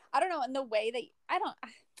 I don't know, in the way that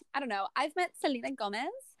I don't know. I've met Selena Gomez.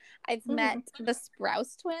 I've met the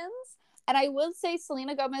Sprouse twins. And I will say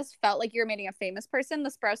Selena Gomez felt like you're meeting a famous person. The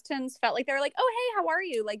Sprouse twins felt like they were like, oh, hey, how are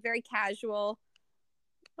you? Like very casual.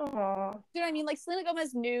 Aww. You know what I mean? Like Selena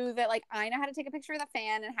Gomez knew that like I know how to take a picture with a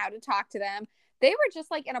fan and how to talk to them. They were just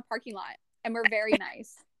like in a parking lot and were very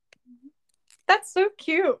nice. That's so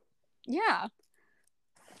cute. Yeah.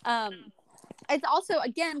 It's also,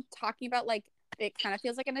 again, talking about like it kind of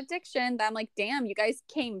feels like an addiction that I'm like, damn, you guys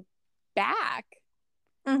came back.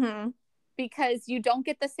 Because you don't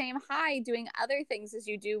get the same high doing other things as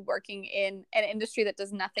you do working in an industry that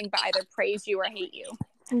does nothing but either praise you or hate you.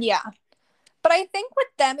 Yeah. But I think with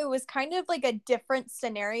them, it was kind of like a different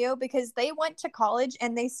scenario because they went to college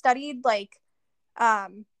and they studied like,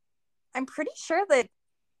 I'm pretty sure that,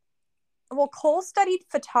 well, Cole studied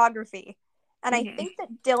photography and I think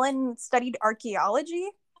that Dylan studied archaeology.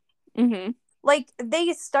 Like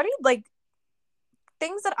they studied like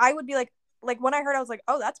things that I would be like when I heard, I was like,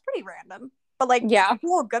 oh, that's pretty random, but like, Yeah.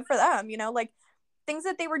 cool, good for them, you know, like things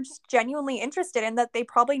that they were just genuinely interested in that they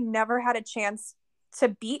probably never had a chance to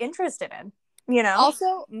be interested in, you know.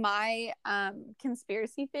 Also, my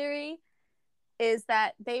conspiracy theory is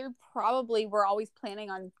that they probably were always planning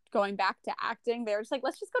on going back to acting. They're just like,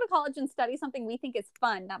 let's just go to college and study something we think is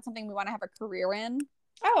fun, not something we want to have a career in.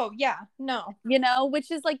 Oh yeah, no, You know, which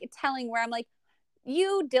is like telling, where I'm like,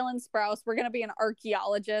 you, Dylan Sprouse, we're gonna be an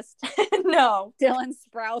archaeologist. no, Dylan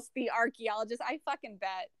Sprouse, the archaeologist. I fucking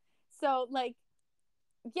bet. So like,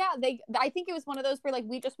 yeah, I think it was one of those where like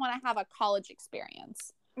we just want to have a college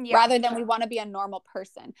experience, yeah, rather than we want to be a normal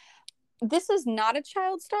person. This is not a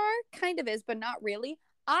child star, kind of is, but not really.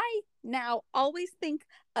 I now always think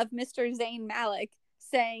of Mr. Zayn Malik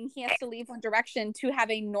saying he has to leave One Direction to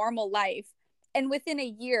have a normal life, and within a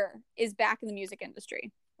year is back in the music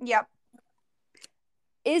industry. yep.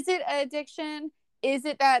 Is it an addiction? Is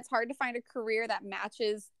it that it's hard to find a career that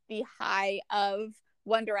matches the high of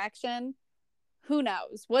One Direction? Who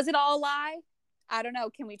knows? Was it all a lie? I don't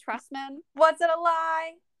know. Can we trust men? Was it a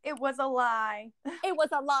lie? It was a lie. It was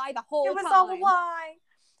a lie the whole time. It was all a lie.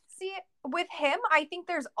 See, with him, I think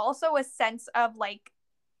there's also a sense of like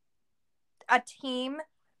a team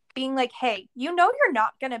being like, hey, you know, you're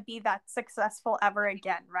not going to be that successful ever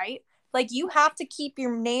again, right? Like, you have to keep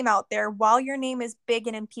your name out there while your name is big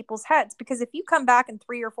and in people's heads, because if you come back in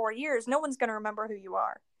 3 or 4 years, no one's going to remember who you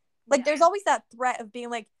are. Like, there's always that threat of being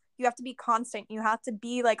like, you have to be constant. You have to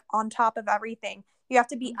be like on top of everything. You have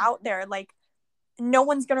to be out there. Like, no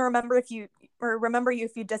one's going to remember you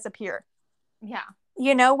if you disappear. Yeah.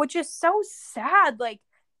 You know, which is so sad. Like,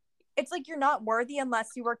 it's like you're not worthy unless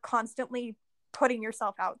you are constantly putting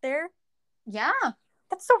yourself out there. Yeah.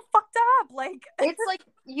 That's so fucked up. Like, it's like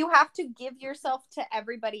you have to give yourself to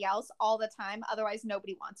everybody else all the time. Otherwise,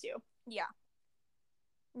 nobody wants you. Yeah.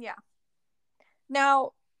 Yeah.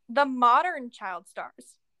 Now, the modern child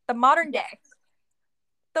stars, the modern day,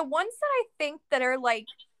 the ones that I think that are like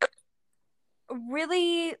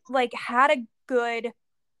really like had a good,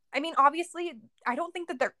 I mean, obviously, I don't think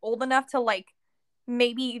that they're old enough to like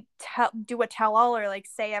maybe do a tell all or like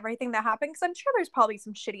say everything that happened, because I'm sure there's probably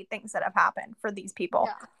some shitty things that have happened for these people.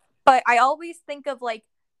 Yeah. But I always think of like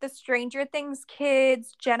the Stranger Things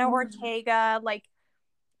kids, Jenna Ortega, like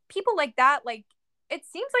people like that. Like, it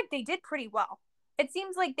seems like they did pretty well. It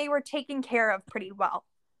seems like they were taken care of pretty well.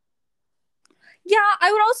 Yeah,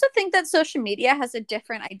 I would also think that social media has a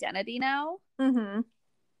different identity now. Mm-hmm.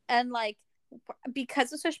 And like,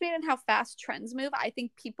 because of social media and how fast trends move, I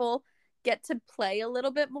think people get to play a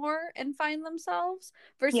little bit more and find themselves,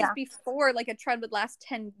 versus before, like a trend would last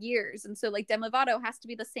 10 years. And so like Demi Lovato has to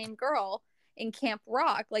be the same girl in Camp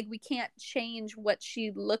Rock. Like, we can't change what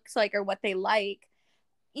she looks like or what they like.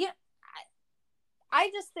 Yeah. I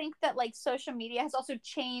just think that like social media has also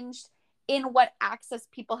changed in what access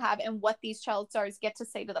people have and what these child stars get to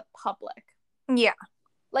say to the public. Yeah.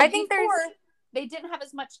 Like, I think before, they didn't have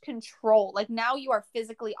as much control. Like, now you are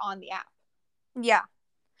physically on the app. Yeah.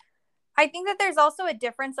 I think that there's also a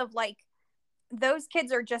difference of like, those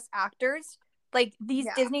kids are just actors. Like, these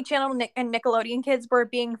Disney Channel and Nickelodeon kids were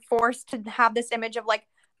being forced to have this image of like,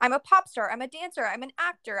 I'm a pop star, I'm a dancer, I'm an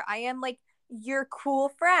actor, I am like your cool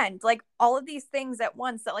friend, like all of these things at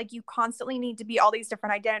once, that like you constantly need to be all these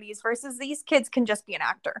different identities, versus these kids can just be an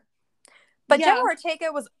actor. But Jenna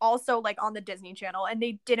Ortega was also like on the Disney Channel and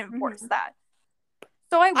they didn't force that.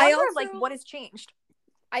 So I wonder also, like, what has changed.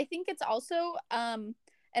 I think it's also an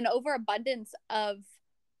overabundance of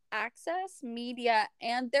access, media,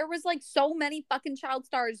 and there was like so many fucking child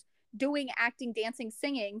stars doing acting, dancing,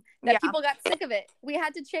 singing that people got sick of it. We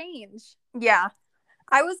had to change. Yeah.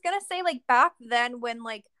 I was gonna say, like, back then when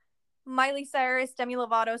like Miley Cyrus, Demi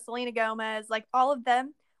Lovato, Selena Gomez, like all of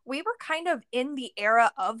them, we were kind of in the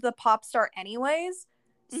era of the pop star anyways.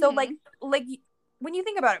 So like when you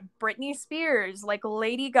think about it, Britney Spears, like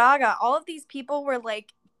Lady Gaga, all of these people were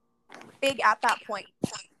like big at that point.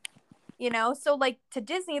 You know, so like to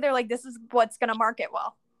Disney, they're like, this is what's gonna market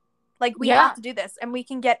well. Like, we have to do this, and we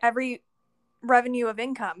can get every revenue of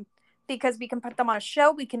income because we can put them on a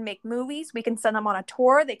show, we can make movies, we can send them on a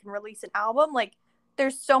tour, they can release an album. Like,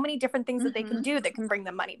 there's so many different things that they can do that can bring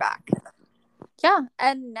them money back. Yeah,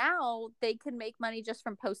 and now they can make money just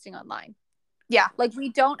from posting online. Yeah. Like, we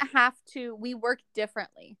don't have to, we work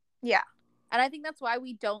differently. Yeah. And I think that's why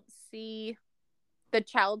we don't see the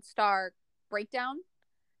child star breakdown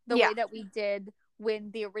the way that we did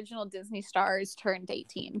when the original Disney stars turned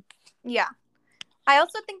 18. Yeah. I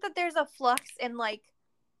also think that there's a flux in like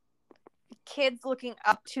kids looking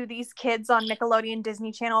up to these kids on Nickelodeon,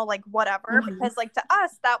 Disney Channel, like whatever, because like to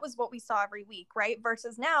us that was what we saw every week, right?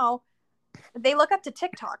 Versus now they look up to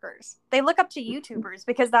TikTokers, they look up to YouTubers,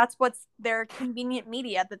 because that's what's their convenient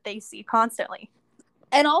media that they see constantly.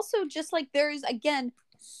 And also just like there's again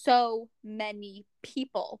so many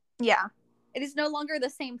people. Yeah. It is no longer the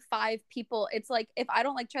same 5 people. It's like if I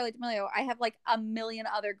don't like Charli D'Amelio, I have like a million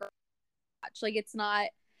other girls to watch. Like it's not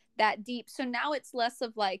that deep. So now it's less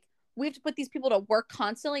of like we have to put these people to work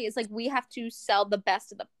constantly. It's like we have to sell the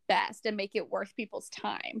best of the best and make it worth people's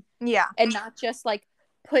time. Yeah. And not just like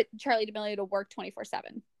put Charli D'Amelio to work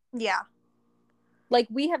 24/7. Yeah. Like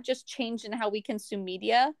we have just changed in how we consume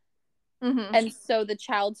media. Mm-hmm. And so the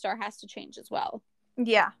child star has to change as well.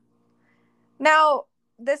 Yeah. Now,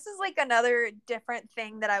 this is like another different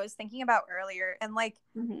thing that I was thinking about earlier. And like,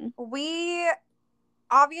 we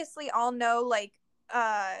obviously all know like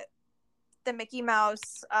the Mickey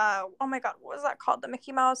Mouse, oh my God, what was that called? The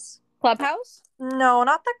Mickey Mouse Clubhouse? No,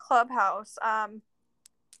 not the Clubhouse. I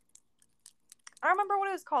don't remember what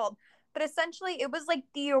it was called, but essentially it was like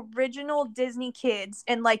the original Disney Kids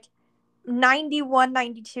in like 91,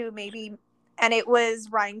 92 maybe. And it was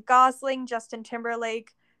Ryan Gosling, Justin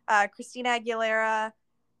Timberlake, Christina Aguilera,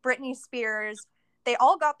 Britney Spears. They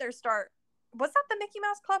all got their start. Was that the Mickey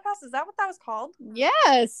Mouse Clubhouse? Is that what that was called?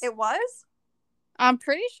 Yes. It was? I'm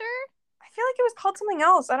pretty sure. I feel like it was called something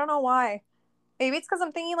else. I don't know why. Maybe it's because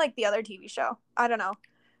I'm thinking like the other TV show. I don't know.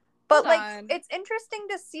 But like, it's interesting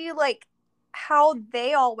to see like how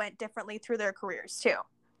they all went differently through their careers too.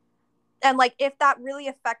 And like if that really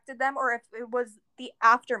affected them, or if it was the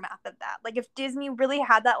aftermath of that. Like if Disney really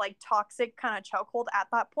had that like toxic kind of chokehold at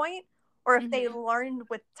that point, or if they learned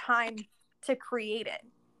with time to create it.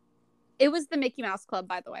 It was the Mickey Mouse Club,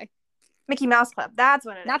 by the way. Mickey Mouse Club. That's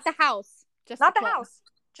what it Not is. Not the house. Just not the house.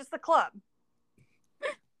 Just the club.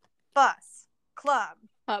 Bus. Club.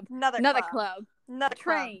 Another club. Another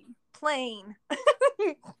train. Club. Plane.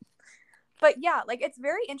 But yeah, like it's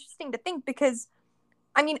very interesting to think because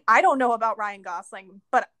I mean, I don't know about Ryan Gosling,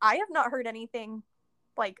 but I have not heard anything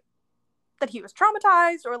like that he was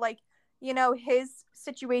traumatized or like, you know, his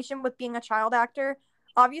situation with being a child actor.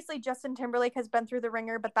 Obviously, Justin Timberlake has been through the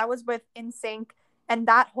ringer, but that was with NSYNC and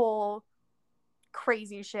that whole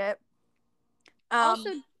crazy shit. Also,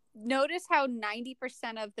 notice how 90%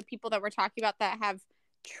 of the people that we're talking about that have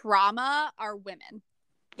trauma are women.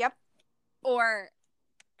 Yep. Or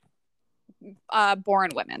born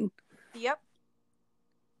women. Yep.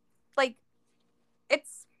 Like,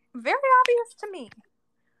 it's very obvious to me.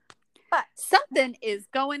 But something is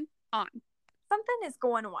going on. Something is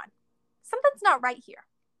going on. Something's not right here.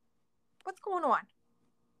 What's going on?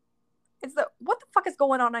 What the fuck is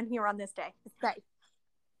going on here on this day? It's day.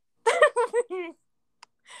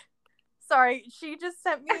 Sorry, she just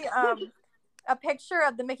sent me a picture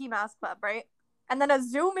of the Mickey Mouse Club, right? And then a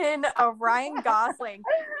zoom in of Ryan Gosling.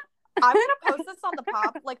 I'm gonna post this on the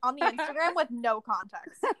pop, like on the Instagram with no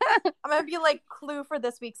context. I'm gonna be like, clue for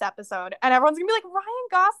this week's episode, and everyone's gonna be like, Ryan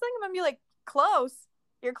Gosling. I'm gonna be like, close.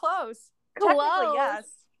 You're close. Technically, yes,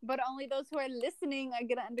 but only those who are listening are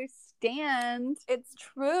gonna understand. It's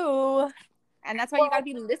true, and that's why you gotta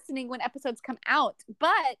be listening when episodes come out.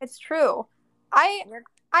 But it's true. I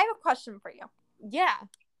have a question for you. Yeah,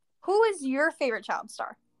 who is your favorite child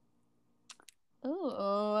star?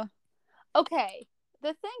 Ooh, okay.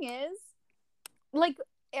 The thing is, like,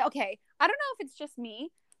 okay, I don't know if it's just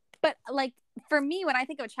me, but like for me, when I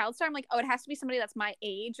think of a child star, I'm like, oh, it has to be somebody that's my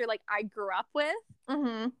age or like I grew up with.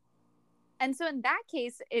 Mm-hmm. And so in that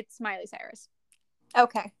case, it's Miley Cyrus.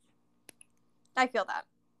 Okay. I feel that.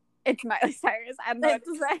 It's Miley Cyrus. I don't know what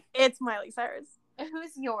to say. It's Miley Cyrus.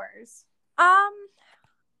 Who's yours? I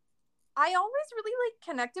always really like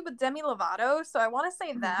connected with Demi Lovato, so I want to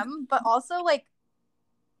say them, but also like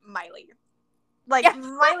Miley. Like, yeah.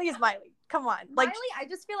 Miley is Miley. Come on. Like, Miley, I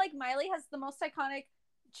just feel like Miley has the most iconic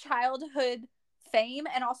childhood fame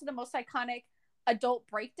and also the most iconic adult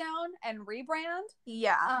breakdown and rebrand.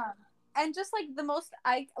 Yeah. And just like the most,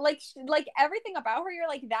 like everything about her, you're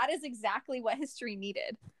like, that is exactly what history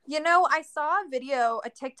needed. You know, I saw a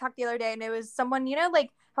TikTok the other day, and it was someone, you know, like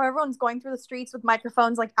how everyone's going through the streets with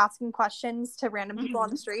microphones, like asking questions to random people on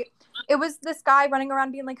the street. It was this guy running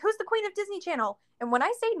around being like, who's the queen of Disney Channel? And when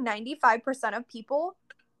I say 95% of people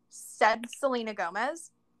said Selena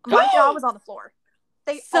Gomez, my jaw was on the floor.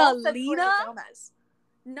 They all said Selena Gomez.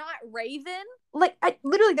 Not Raven? Like,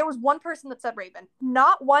 literally, there was one person that said Raven.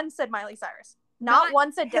 Not one said Miley Cyrus. Not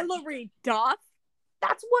one said Hillary Duff?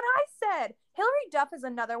 That's what I said. Hillary Duff is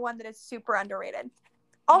another one that is super underrated.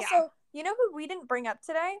 Also, you know who we didn't bring up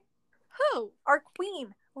today? Who? Our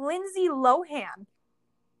queen, Lindsay Lohan.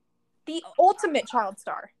 The ultimate child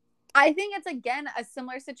star. I think it's, again, a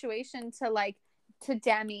similar situation to, like, to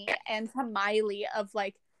Demi and to Miley of,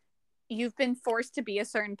 like, you've been forced to be a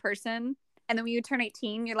certain person, and then when you turn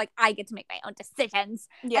 18, you're like, I get to make my own decisions,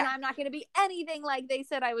 and I'm not going to be anything like they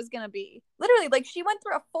said I was going to be. Literally, like, she went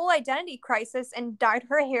through a full identity crisis and dyed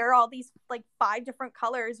her hair all these, like, 5 different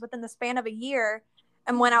colors within the span of a year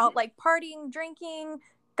and went out, like, partying, drinking,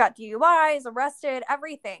 got DUIs, arrested,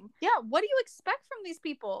 everything. Yeah, what do you expect from these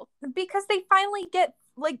people? Because they finally get,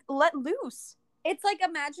 like, let loose. It's like,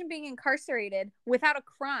 imagine being incarcerated without a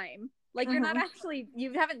crime. Like, you're not actually,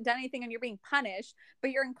 you haven't done anything and you're being punished,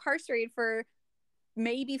 but you're incarcerated for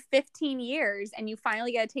maybe 15 years and you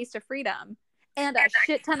finally get a taste of freedom and a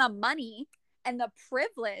shit ton of money and the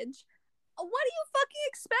privilege. What do you fucking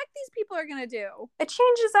expect these people are going to do? It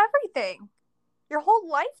changes everything. Your whole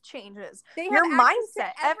life changes. They have your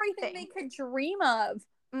mindset, everything they could dream of.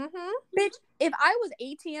 Bitch, if I was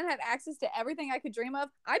 18 and had access to everything I could dream of,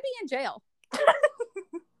 I'd be in jail.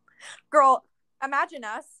 Girl, imagine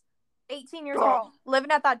us, 18 years old,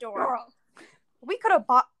 living at that door. We could have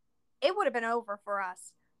bought, it would have been over for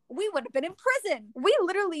us. We would have been in prison. We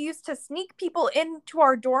literally used to sneak people into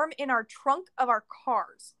our dorm in our trunk of our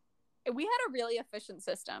cars. We had a really efficient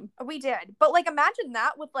system. We did. But, like, imagine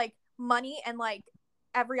that with, like, money and, like,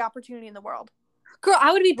 every opportunity in the world. Girl,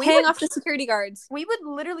 I would be paying off the security guards. We would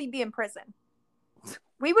literally be in prison.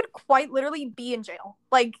 We would quite literally be in jail.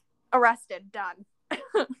 Like, arrested, done.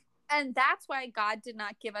 And that's why God did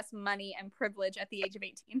not give us money and privilege at the age of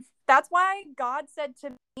 18. That's why God said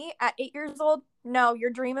to me at 8 years old, no, your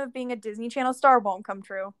dream of being a Disney Channel star won't come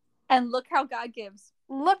true. And look how God gives.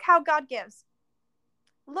 Look how God gives.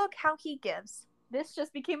 Look how he gives. This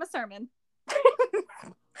just became a sermon.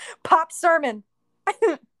 Pop sermon. Pop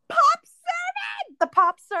sermon! The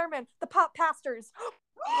pop sermon. The pop pastors.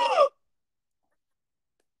 Oh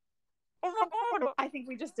my God. I think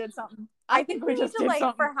we just did something. I think we just did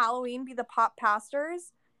something. For Halloween, be the pop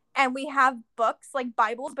pastors. And we have books, like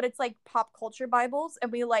Bibles, but it's like pop culture Bibles.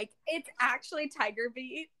 And we like... It's actually Tiger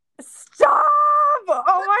Beat. Stop!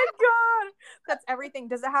 Oh my God. That's everything.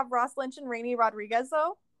 Does it have Ross Lynch and Rainy Rodriguez,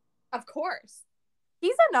 though? Of course.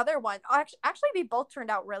 He's another one. Actually, they both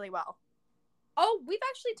turned out really well. Oh, we've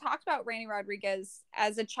actually talked about Rainy Rodriguez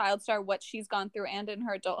as a child star, what she's gone through, and in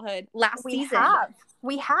her adulthood last season.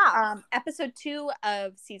 We have. Episode 2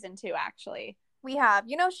 of season 2, actually. We have.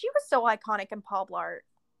 You know, she was so iconic in Paul Blart.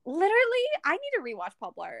 Literally, I need to rewatch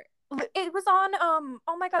Paul Blart. It was on,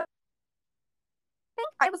 oh my God.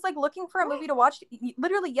 I was, like, looking for a movie to watch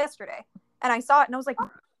literally yesterday. And I saw it, and I was like,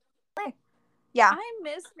 yeah. I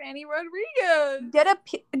miss Rainy Rodriguez. Get a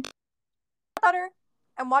butter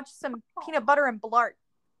and watch some peanut butter and Blart.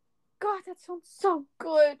 God, that sounds so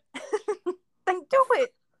good. Then do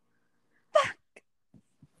it.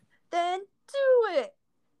 Then do it.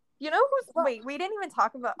 You know who's... Wait, we didn't even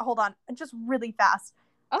talk about... Hold on. Just really fast.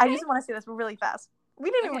 Okay. I just want to say this really fast.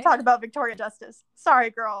 We didn't even talk about Victoria Justice. Sorry,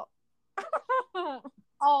 girl.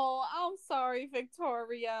 Oh, I'm sorry,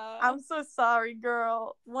 Victoria. I'm so sorry,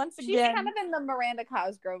 girl. Once again. She's kind of in the Miranda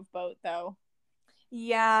Cosgrove boat, though.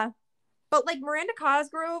 Yeah. But, like, Miranda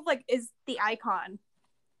Cosgrove, like, is the icon.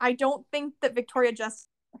 I don't think that Victoria Justice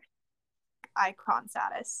icon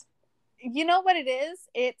status. You know what it is?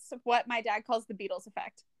 It's what my dad calls the Beatles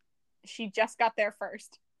effect. She just got there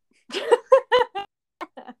first.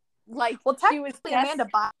 Like, well, she was Amanda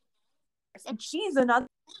Bynes, and she's another.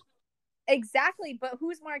 Exactly, but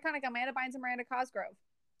who's more iconic, Amanda Bynes or Miranda Cosgrove?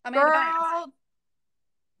 Amanda Bynes.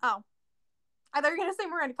 Oh, I thought you were gonna say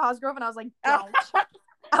Miranda Cosgrove, and I was like, don't.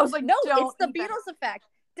 I was like, no, don't. It's the Beatles effect.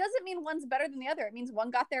 Doesn't mean one's better than the other. It means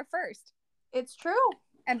one got there first. It's true.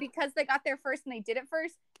 And because they got there first and they did it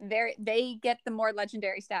first, they get the more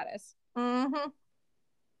legendary status. Mm-hmm.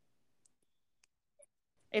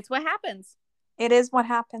 It's what happens. It is what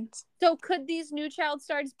happens. So could these new child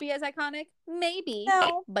stars be as iconic? Maybe.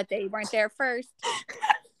 No. But they weren't there first.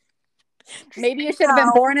 Maybe you should have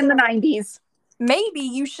been born in the 90s. Maybe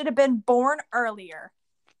you should have been born earlier.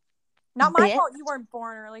 Not my fault you weren't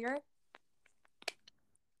born earlier.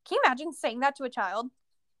 Can you imagine saying that to a child?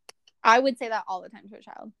 I would say that all the time to a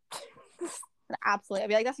child. Absolutely. I'd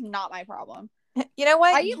be like, that's not my problem. You know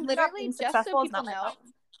what? I literally, just so people know,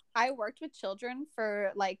 I worked with children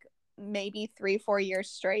for like maybe 3-4 years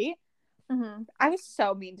straight. Mm-hmm. I was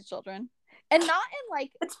so mean to children. And not in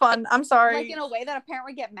like... It's fun. I'm sorry. Like in a way that a parent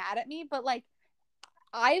would get mad at me, but like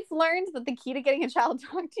I've learned that the key to getting a child to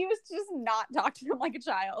talk to you is to just not talk to them like a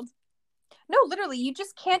child. No, literally, you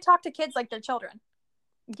just can't talk to kids like they're children.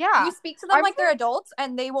 Yeah. You speak to them like they're adults,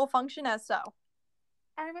 and they will function as so.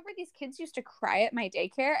 I remember these kids used to cry at my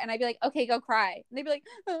daycare, and I'd be like, okay, go cry. And they'd be like,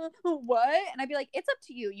 what? And I'd be like, it's up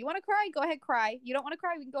to you. You want to cry? Go ahead, cry. You don't want to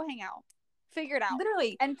cry? We can go hang out. Figure it out.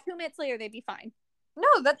 Literally. And 2 minutes later, they'd be fine.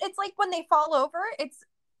 No, that it's like when they fall over, it's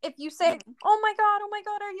if you say, oh my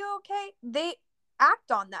God, are you okay? They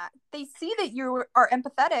act on that. They see that you are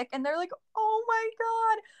empathetic and they're like, oh my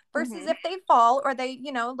God. Versus if they fall or they,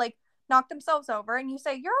 like knock themselves over and you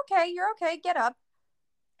say, you're okay, get up.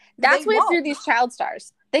 That's what through these child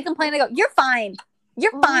stars. They complain, they go, you're fine.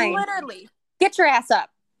 Literally. Get your ass up.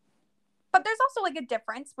 But there's also like a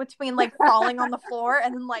difference between like falling on the floor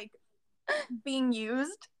and then like being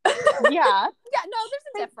used. Yeah, no,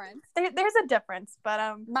 there's a difference. There's a difference, but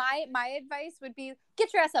my advice would be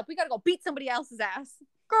get your ass up. We gotta go beat somebody else's ass.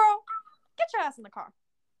 Girl, get your ass in the car.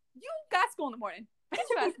 You got school in the morning. Get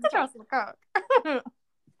your ass in the car. I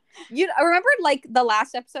remember like the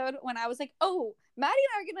last episode when I was like, oh, Maddie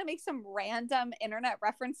and I are gonna make some random internet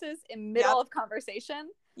references in middle of conversation.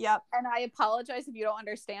 Yep. And I apologize if you don't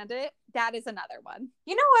understand it. That is another one.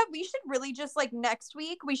 You know what? We should really just like next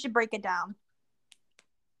week we should break it down.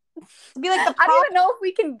 Be like the pop, I don't even know if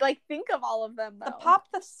we can like think of all of them though. The pop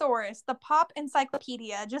thesaurus, the pop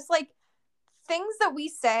encyclopedia, just like things that we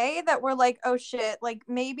say that we're like, oh shit, like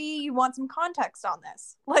maybe you want some context on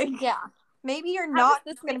this. Like, yeah, maybe you're not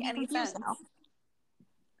going to be any sense now.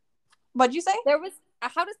 What'd you say?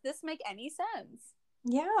 How does this make any sense?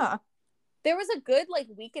 Yeah. There was a good like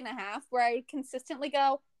week and a half where I would consistently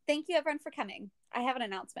go, thank you everyone for coming. I have an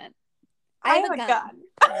announcement. I have a gun.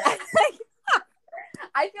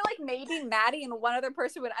 I feel like maybe Maddie and one other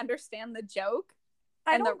person would understand the joke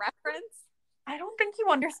and the reference. I don't think you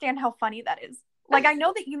understand how funny that is. Like, I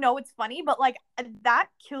know that you know it's funny, but like that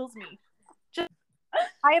kills me. Just,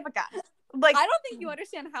 I have a gun. Like, I don't think you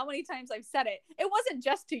understand how many times I've said it. It wasn't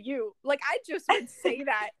just to you. Like, I just would say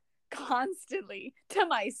that constantly to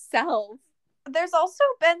myself. There's also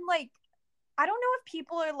been like, I don't know if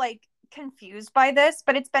people are like confused by this,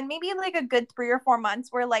 but it's been maybe like a good 3 or 4 months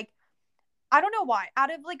where like, I don't know why,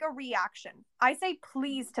 out of like a reaction, I say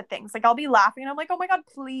please to things. Like I'll be laughing and I'm like, oh my God,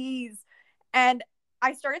 please. And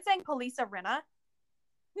I started saying Police Arena.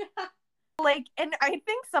 Like, and I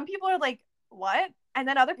think some people are like, what? And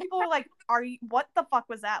then other people are like, what the fuck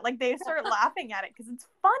was that? Like they start laughing at it because it's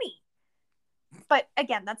funny. But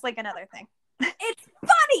again, that's like another thing. It's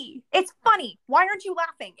funny. It's funny. Why aren't you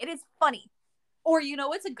laughing? It is funny. Or you know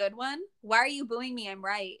what's a good one? Why are you booing me? I'm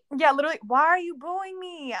right. Yeah, literally, why are you booing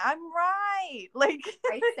me? I'm right. Like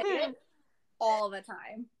I say it all the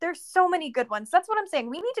time. There's so many good ones. That's what I'm saying.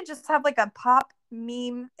 We need to just have like a pop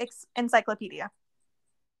meme encyclopedia.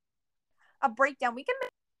 A breakdown. We can make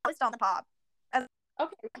a list on the pop.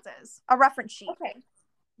 A reference sheet. Okay.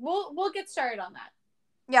 We'll get started on that.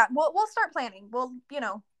 Yeah, we'll start planning. We'll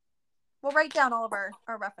write down all of our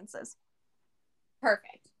references.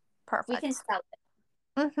 Perfect. We can sell it.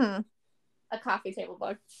 Mm-hmm. A coffee table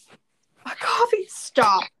book. A coffee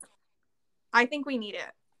stop. I think we need it.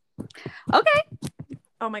 Okay.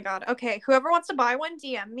 Oh my God. Okay. Whoever wants to buy one,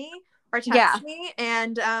 DM me or text me,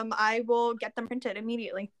 and I will get them printed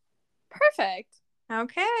immediately. Perfect.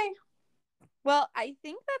 Okay. Well, I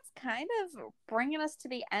think that's kind of bringing us to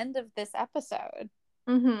the end of this episode.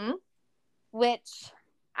 Mm-hmm. Which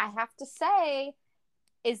I have to say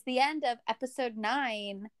is the end of episode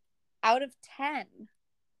 9 out of 10.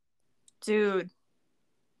 Dude,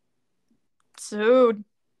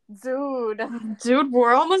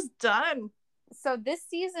 we're almost done. So this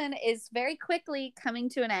season is very quickly coming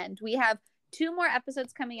to an end. We have 2 more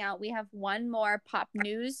episodes coming out. We have 1 more pop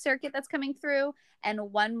news circuit that's coming through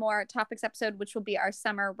and 1 more topics episode, which will be our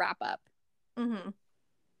summer wrap up. Mm-hmm.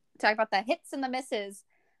 Talk about the hits and the misses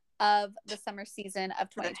of the summer season of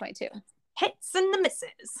 2022. Hits and the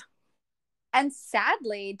misses. And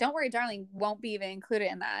sadly, Don't Worry Darling won't be even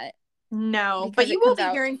included in that. No, but you will be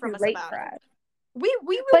hearing from us about it. We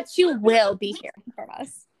will. But you will be hearing from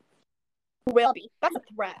us. Will be. That's a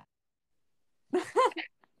threat.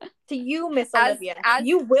 To you, Miss Olivia.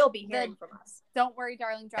 You will be hearing from us. Don't Worry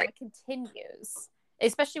Darling drama continues.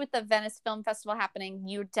 Especially with the Venice Film Festival happening,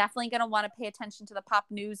 you're definitely going to want to pay attention to the pop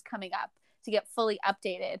news coming up to get fully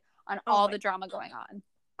updated on all the drama going on.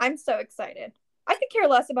 I'm so excited. I could care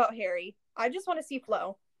less about Harry. I just want to see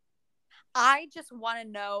Flo. I just want to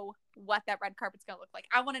know what that red carpet's going to look like.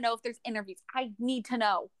 I want to know if there's interviews. I need to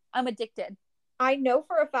know. I'm addicted. I know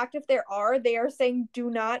for a fact if there are, they are saying do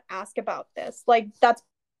not ask about this. Like, that's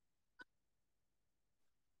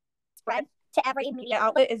spread to every media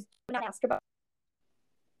outlet is do not ask about.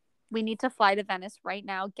 We need to fly to Venice right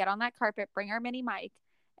now, get on that carpet, bring our mini mic,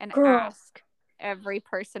 and ask every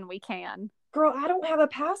person we can. Girl, I don't have a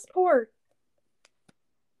passport.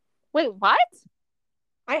 Wait, what?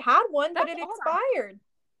 I had one, but That's it hold expired.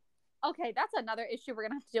 on. Okay, that's another issue we're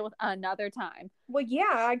gonna have to deal with another time. Well, yeah,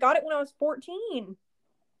 I got it when I was 14.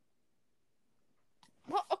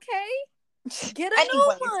 Well, okay. Get a Anyways,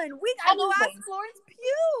 new one. We gotta go ask Florence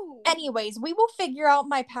Pugh. Anyways, we will figure out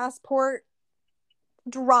my passport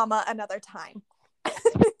drama another time.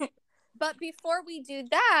 But before we do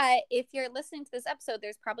that, if you're listening to this episode,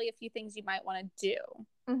 there's probably a few things you might want to do.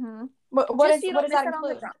 Mm-hmm. What does that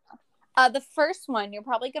include? The first one, you're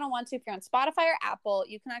probably going to want to, if you're on Spotify or Apple,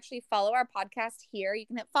 you can actually follow our podcast here. You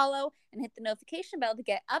can hit follow and hit the notification bell to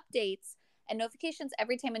get updates and notifications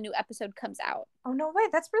every time a new episode comes out. Oh, no way.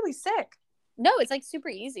 That's really sick. No, it's like super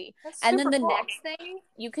easy. And then the next thing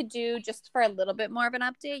you could do, just for a little bit more of an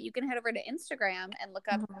update, you can head over to Instagram and look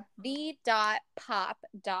up the.pop.podcast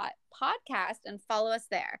and follow us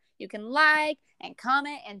there. You can like and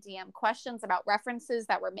comment and DM questions about references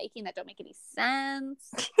that we're making that don't make any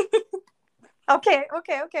sense. Okay.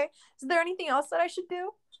 Is there anything else that I should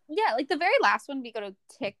do? Yeah, like the very last one, we go to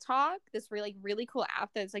TikTok, this really cool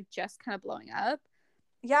app that's like just kind of blowing up.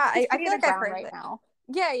 Yeah, I feel like I've heard right now.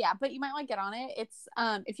 Yeah, but you might want to get on it. It's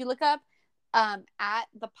if you look up at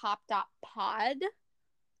the pop.pod,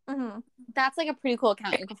 that's like a pretty cool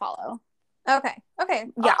account you can follow. Okay.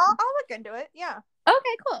 Yeah, I'll look into it. Yeah.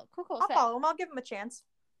 Okay, cool. I'll follow him. I'll give him a chance.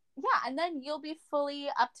 Yeah, and then you'll be fully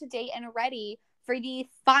up to date and ready for the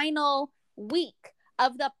final week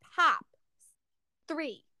of the Pop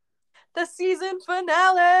 3. The season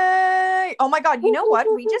finale. Oh my God, you know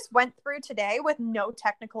what? We just went through today with no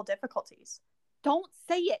technical difficulties. Don't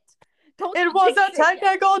say it. It was a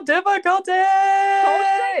technical difficulty. Don't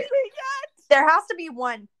say it yet. There has to be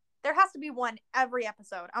one. There has to be one every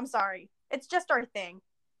episode. I'm sorry. It's just our thing.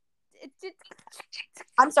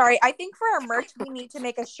 I'm sorry. I think for our merch, we need to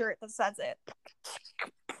make a shirt that says it.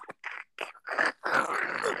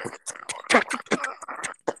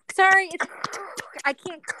 Sorry, I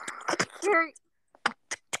can't hear. Oh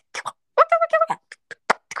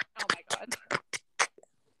my God.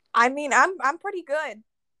 I mean, I'm pretty good.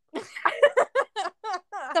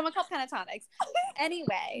 Someone called pentatonics.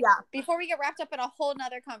 Anyway, before we get wrapped up in a whole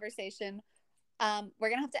nother conversation, we're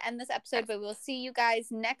gonna have to end this episode, but we'll see you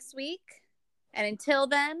guys next week. And until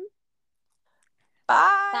then,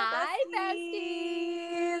 bye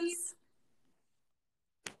besties.